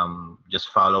 Just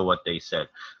follow what they said.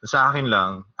 Sa akin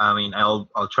lang, I mean, I'll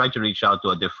try to reach out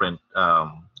to a different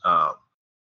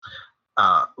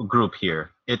group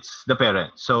here. It's the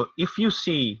parents. So if you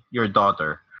see your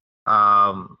daughter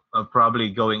probably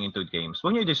going into games,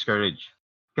 when you discourage,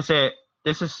 kasi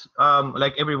this is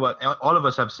like everyone, all of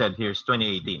us have said here, it's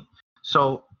 2018.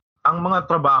 So ang mga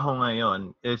trabaho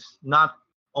ngayon is not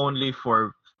only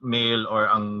for male or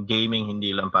ang gaming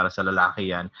hindi lang para sa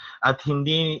lalaki yan, at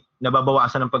hindi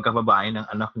nababawasan ng pagkababae ng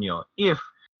anak nyo if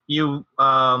you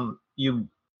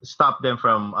stop them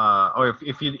from or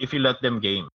if you let them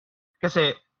game.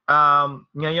 Kasi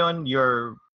ngayon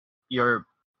your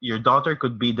daughter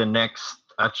could be the next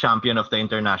champion of the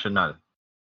international.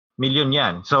 Million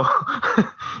yan. So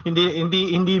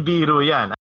hindi biro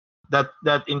yan.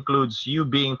 That includes you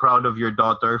being proud of your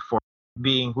daughter for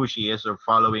being who she is or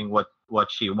following what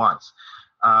she wants.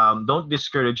 Don't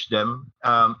discourage them.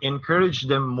 Encourage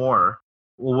them more,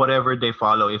 whatever they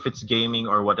follow, if it's gaming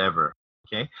or whatever.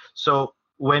 Okay. So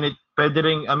when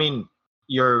I mean,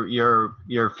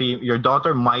 your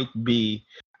daughter might be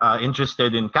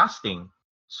interested in casting.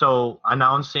 So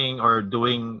announcing or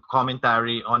doing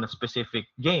commentary on a specific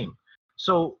game.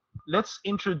 So let's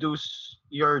introduce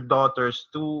your daughters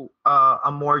to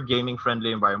a more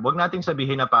gaming-friendly environment. Huwag nating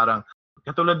sabihin na parang,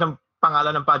 katulad ng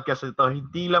pangalan ng podcast ito,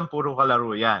 hindi lang puro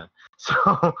kalaro yan. So,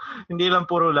 hindi lang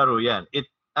puro laro yan. It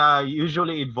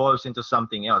usually evolves into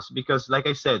something else because, like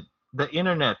I said, the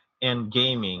internet and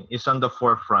gaming is on the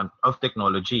forefront of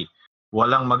technology.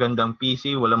 Walang magandang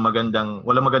PC, walang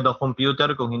magandang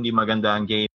computer kung hindi maganda ang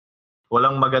game.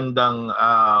 Walang magandang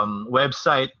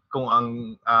website kung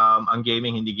ang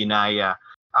gaming hindi ginaya.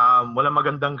 Walang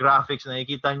magandang graphics na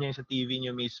nakikita niyo sa TV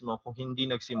niyo mismo kung hindi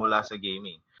nagsimula sa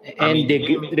gaming. And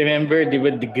remember, di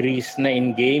ba degrees na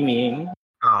in gaming?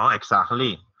 Oo,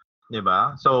 exactly. Di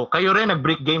ba? So, kayo rin,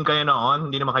 nag-brick game kayo noon,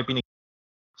 hindi naman kayo pinig.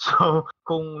 So,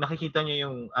 kung nakikita niyo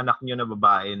yung anak niyo na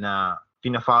babae na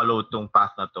pina-follow tong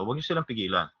path na to, huwag niyo silang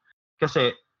pigilan. Kasi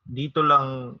dito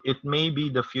lang, it may be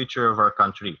the future of our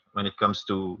country when it comes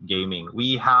to gaming.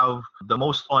 We have the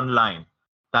most online.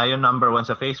 Tayo number 1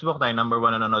 sa Facebook, tayo number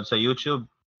 1 na nanonood sa YouTube.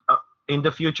 In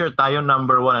the future, tayo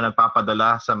number 1 na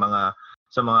nagpapadala sa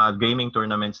mga gaming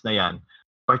tournaments na yan,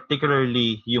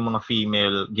 particularly yung mga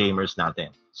female gamers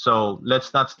natin. So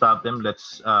let's not stop them.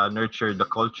 Let's nurture the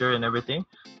culture and everything.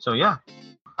 So yeah,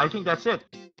 I think that's it.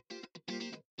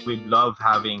 We'd love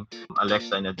having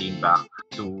Alexa and Nadine back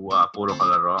to Puro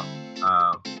Kalaro.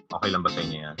 Okay lang ba sa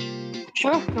inyo yan?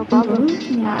 Sure, no problem.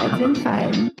 Yeah, it's been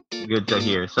fun. Good to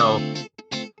hear. So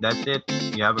that's it.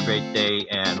 You have a great day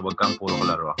and wag kang puro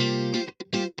kalaro.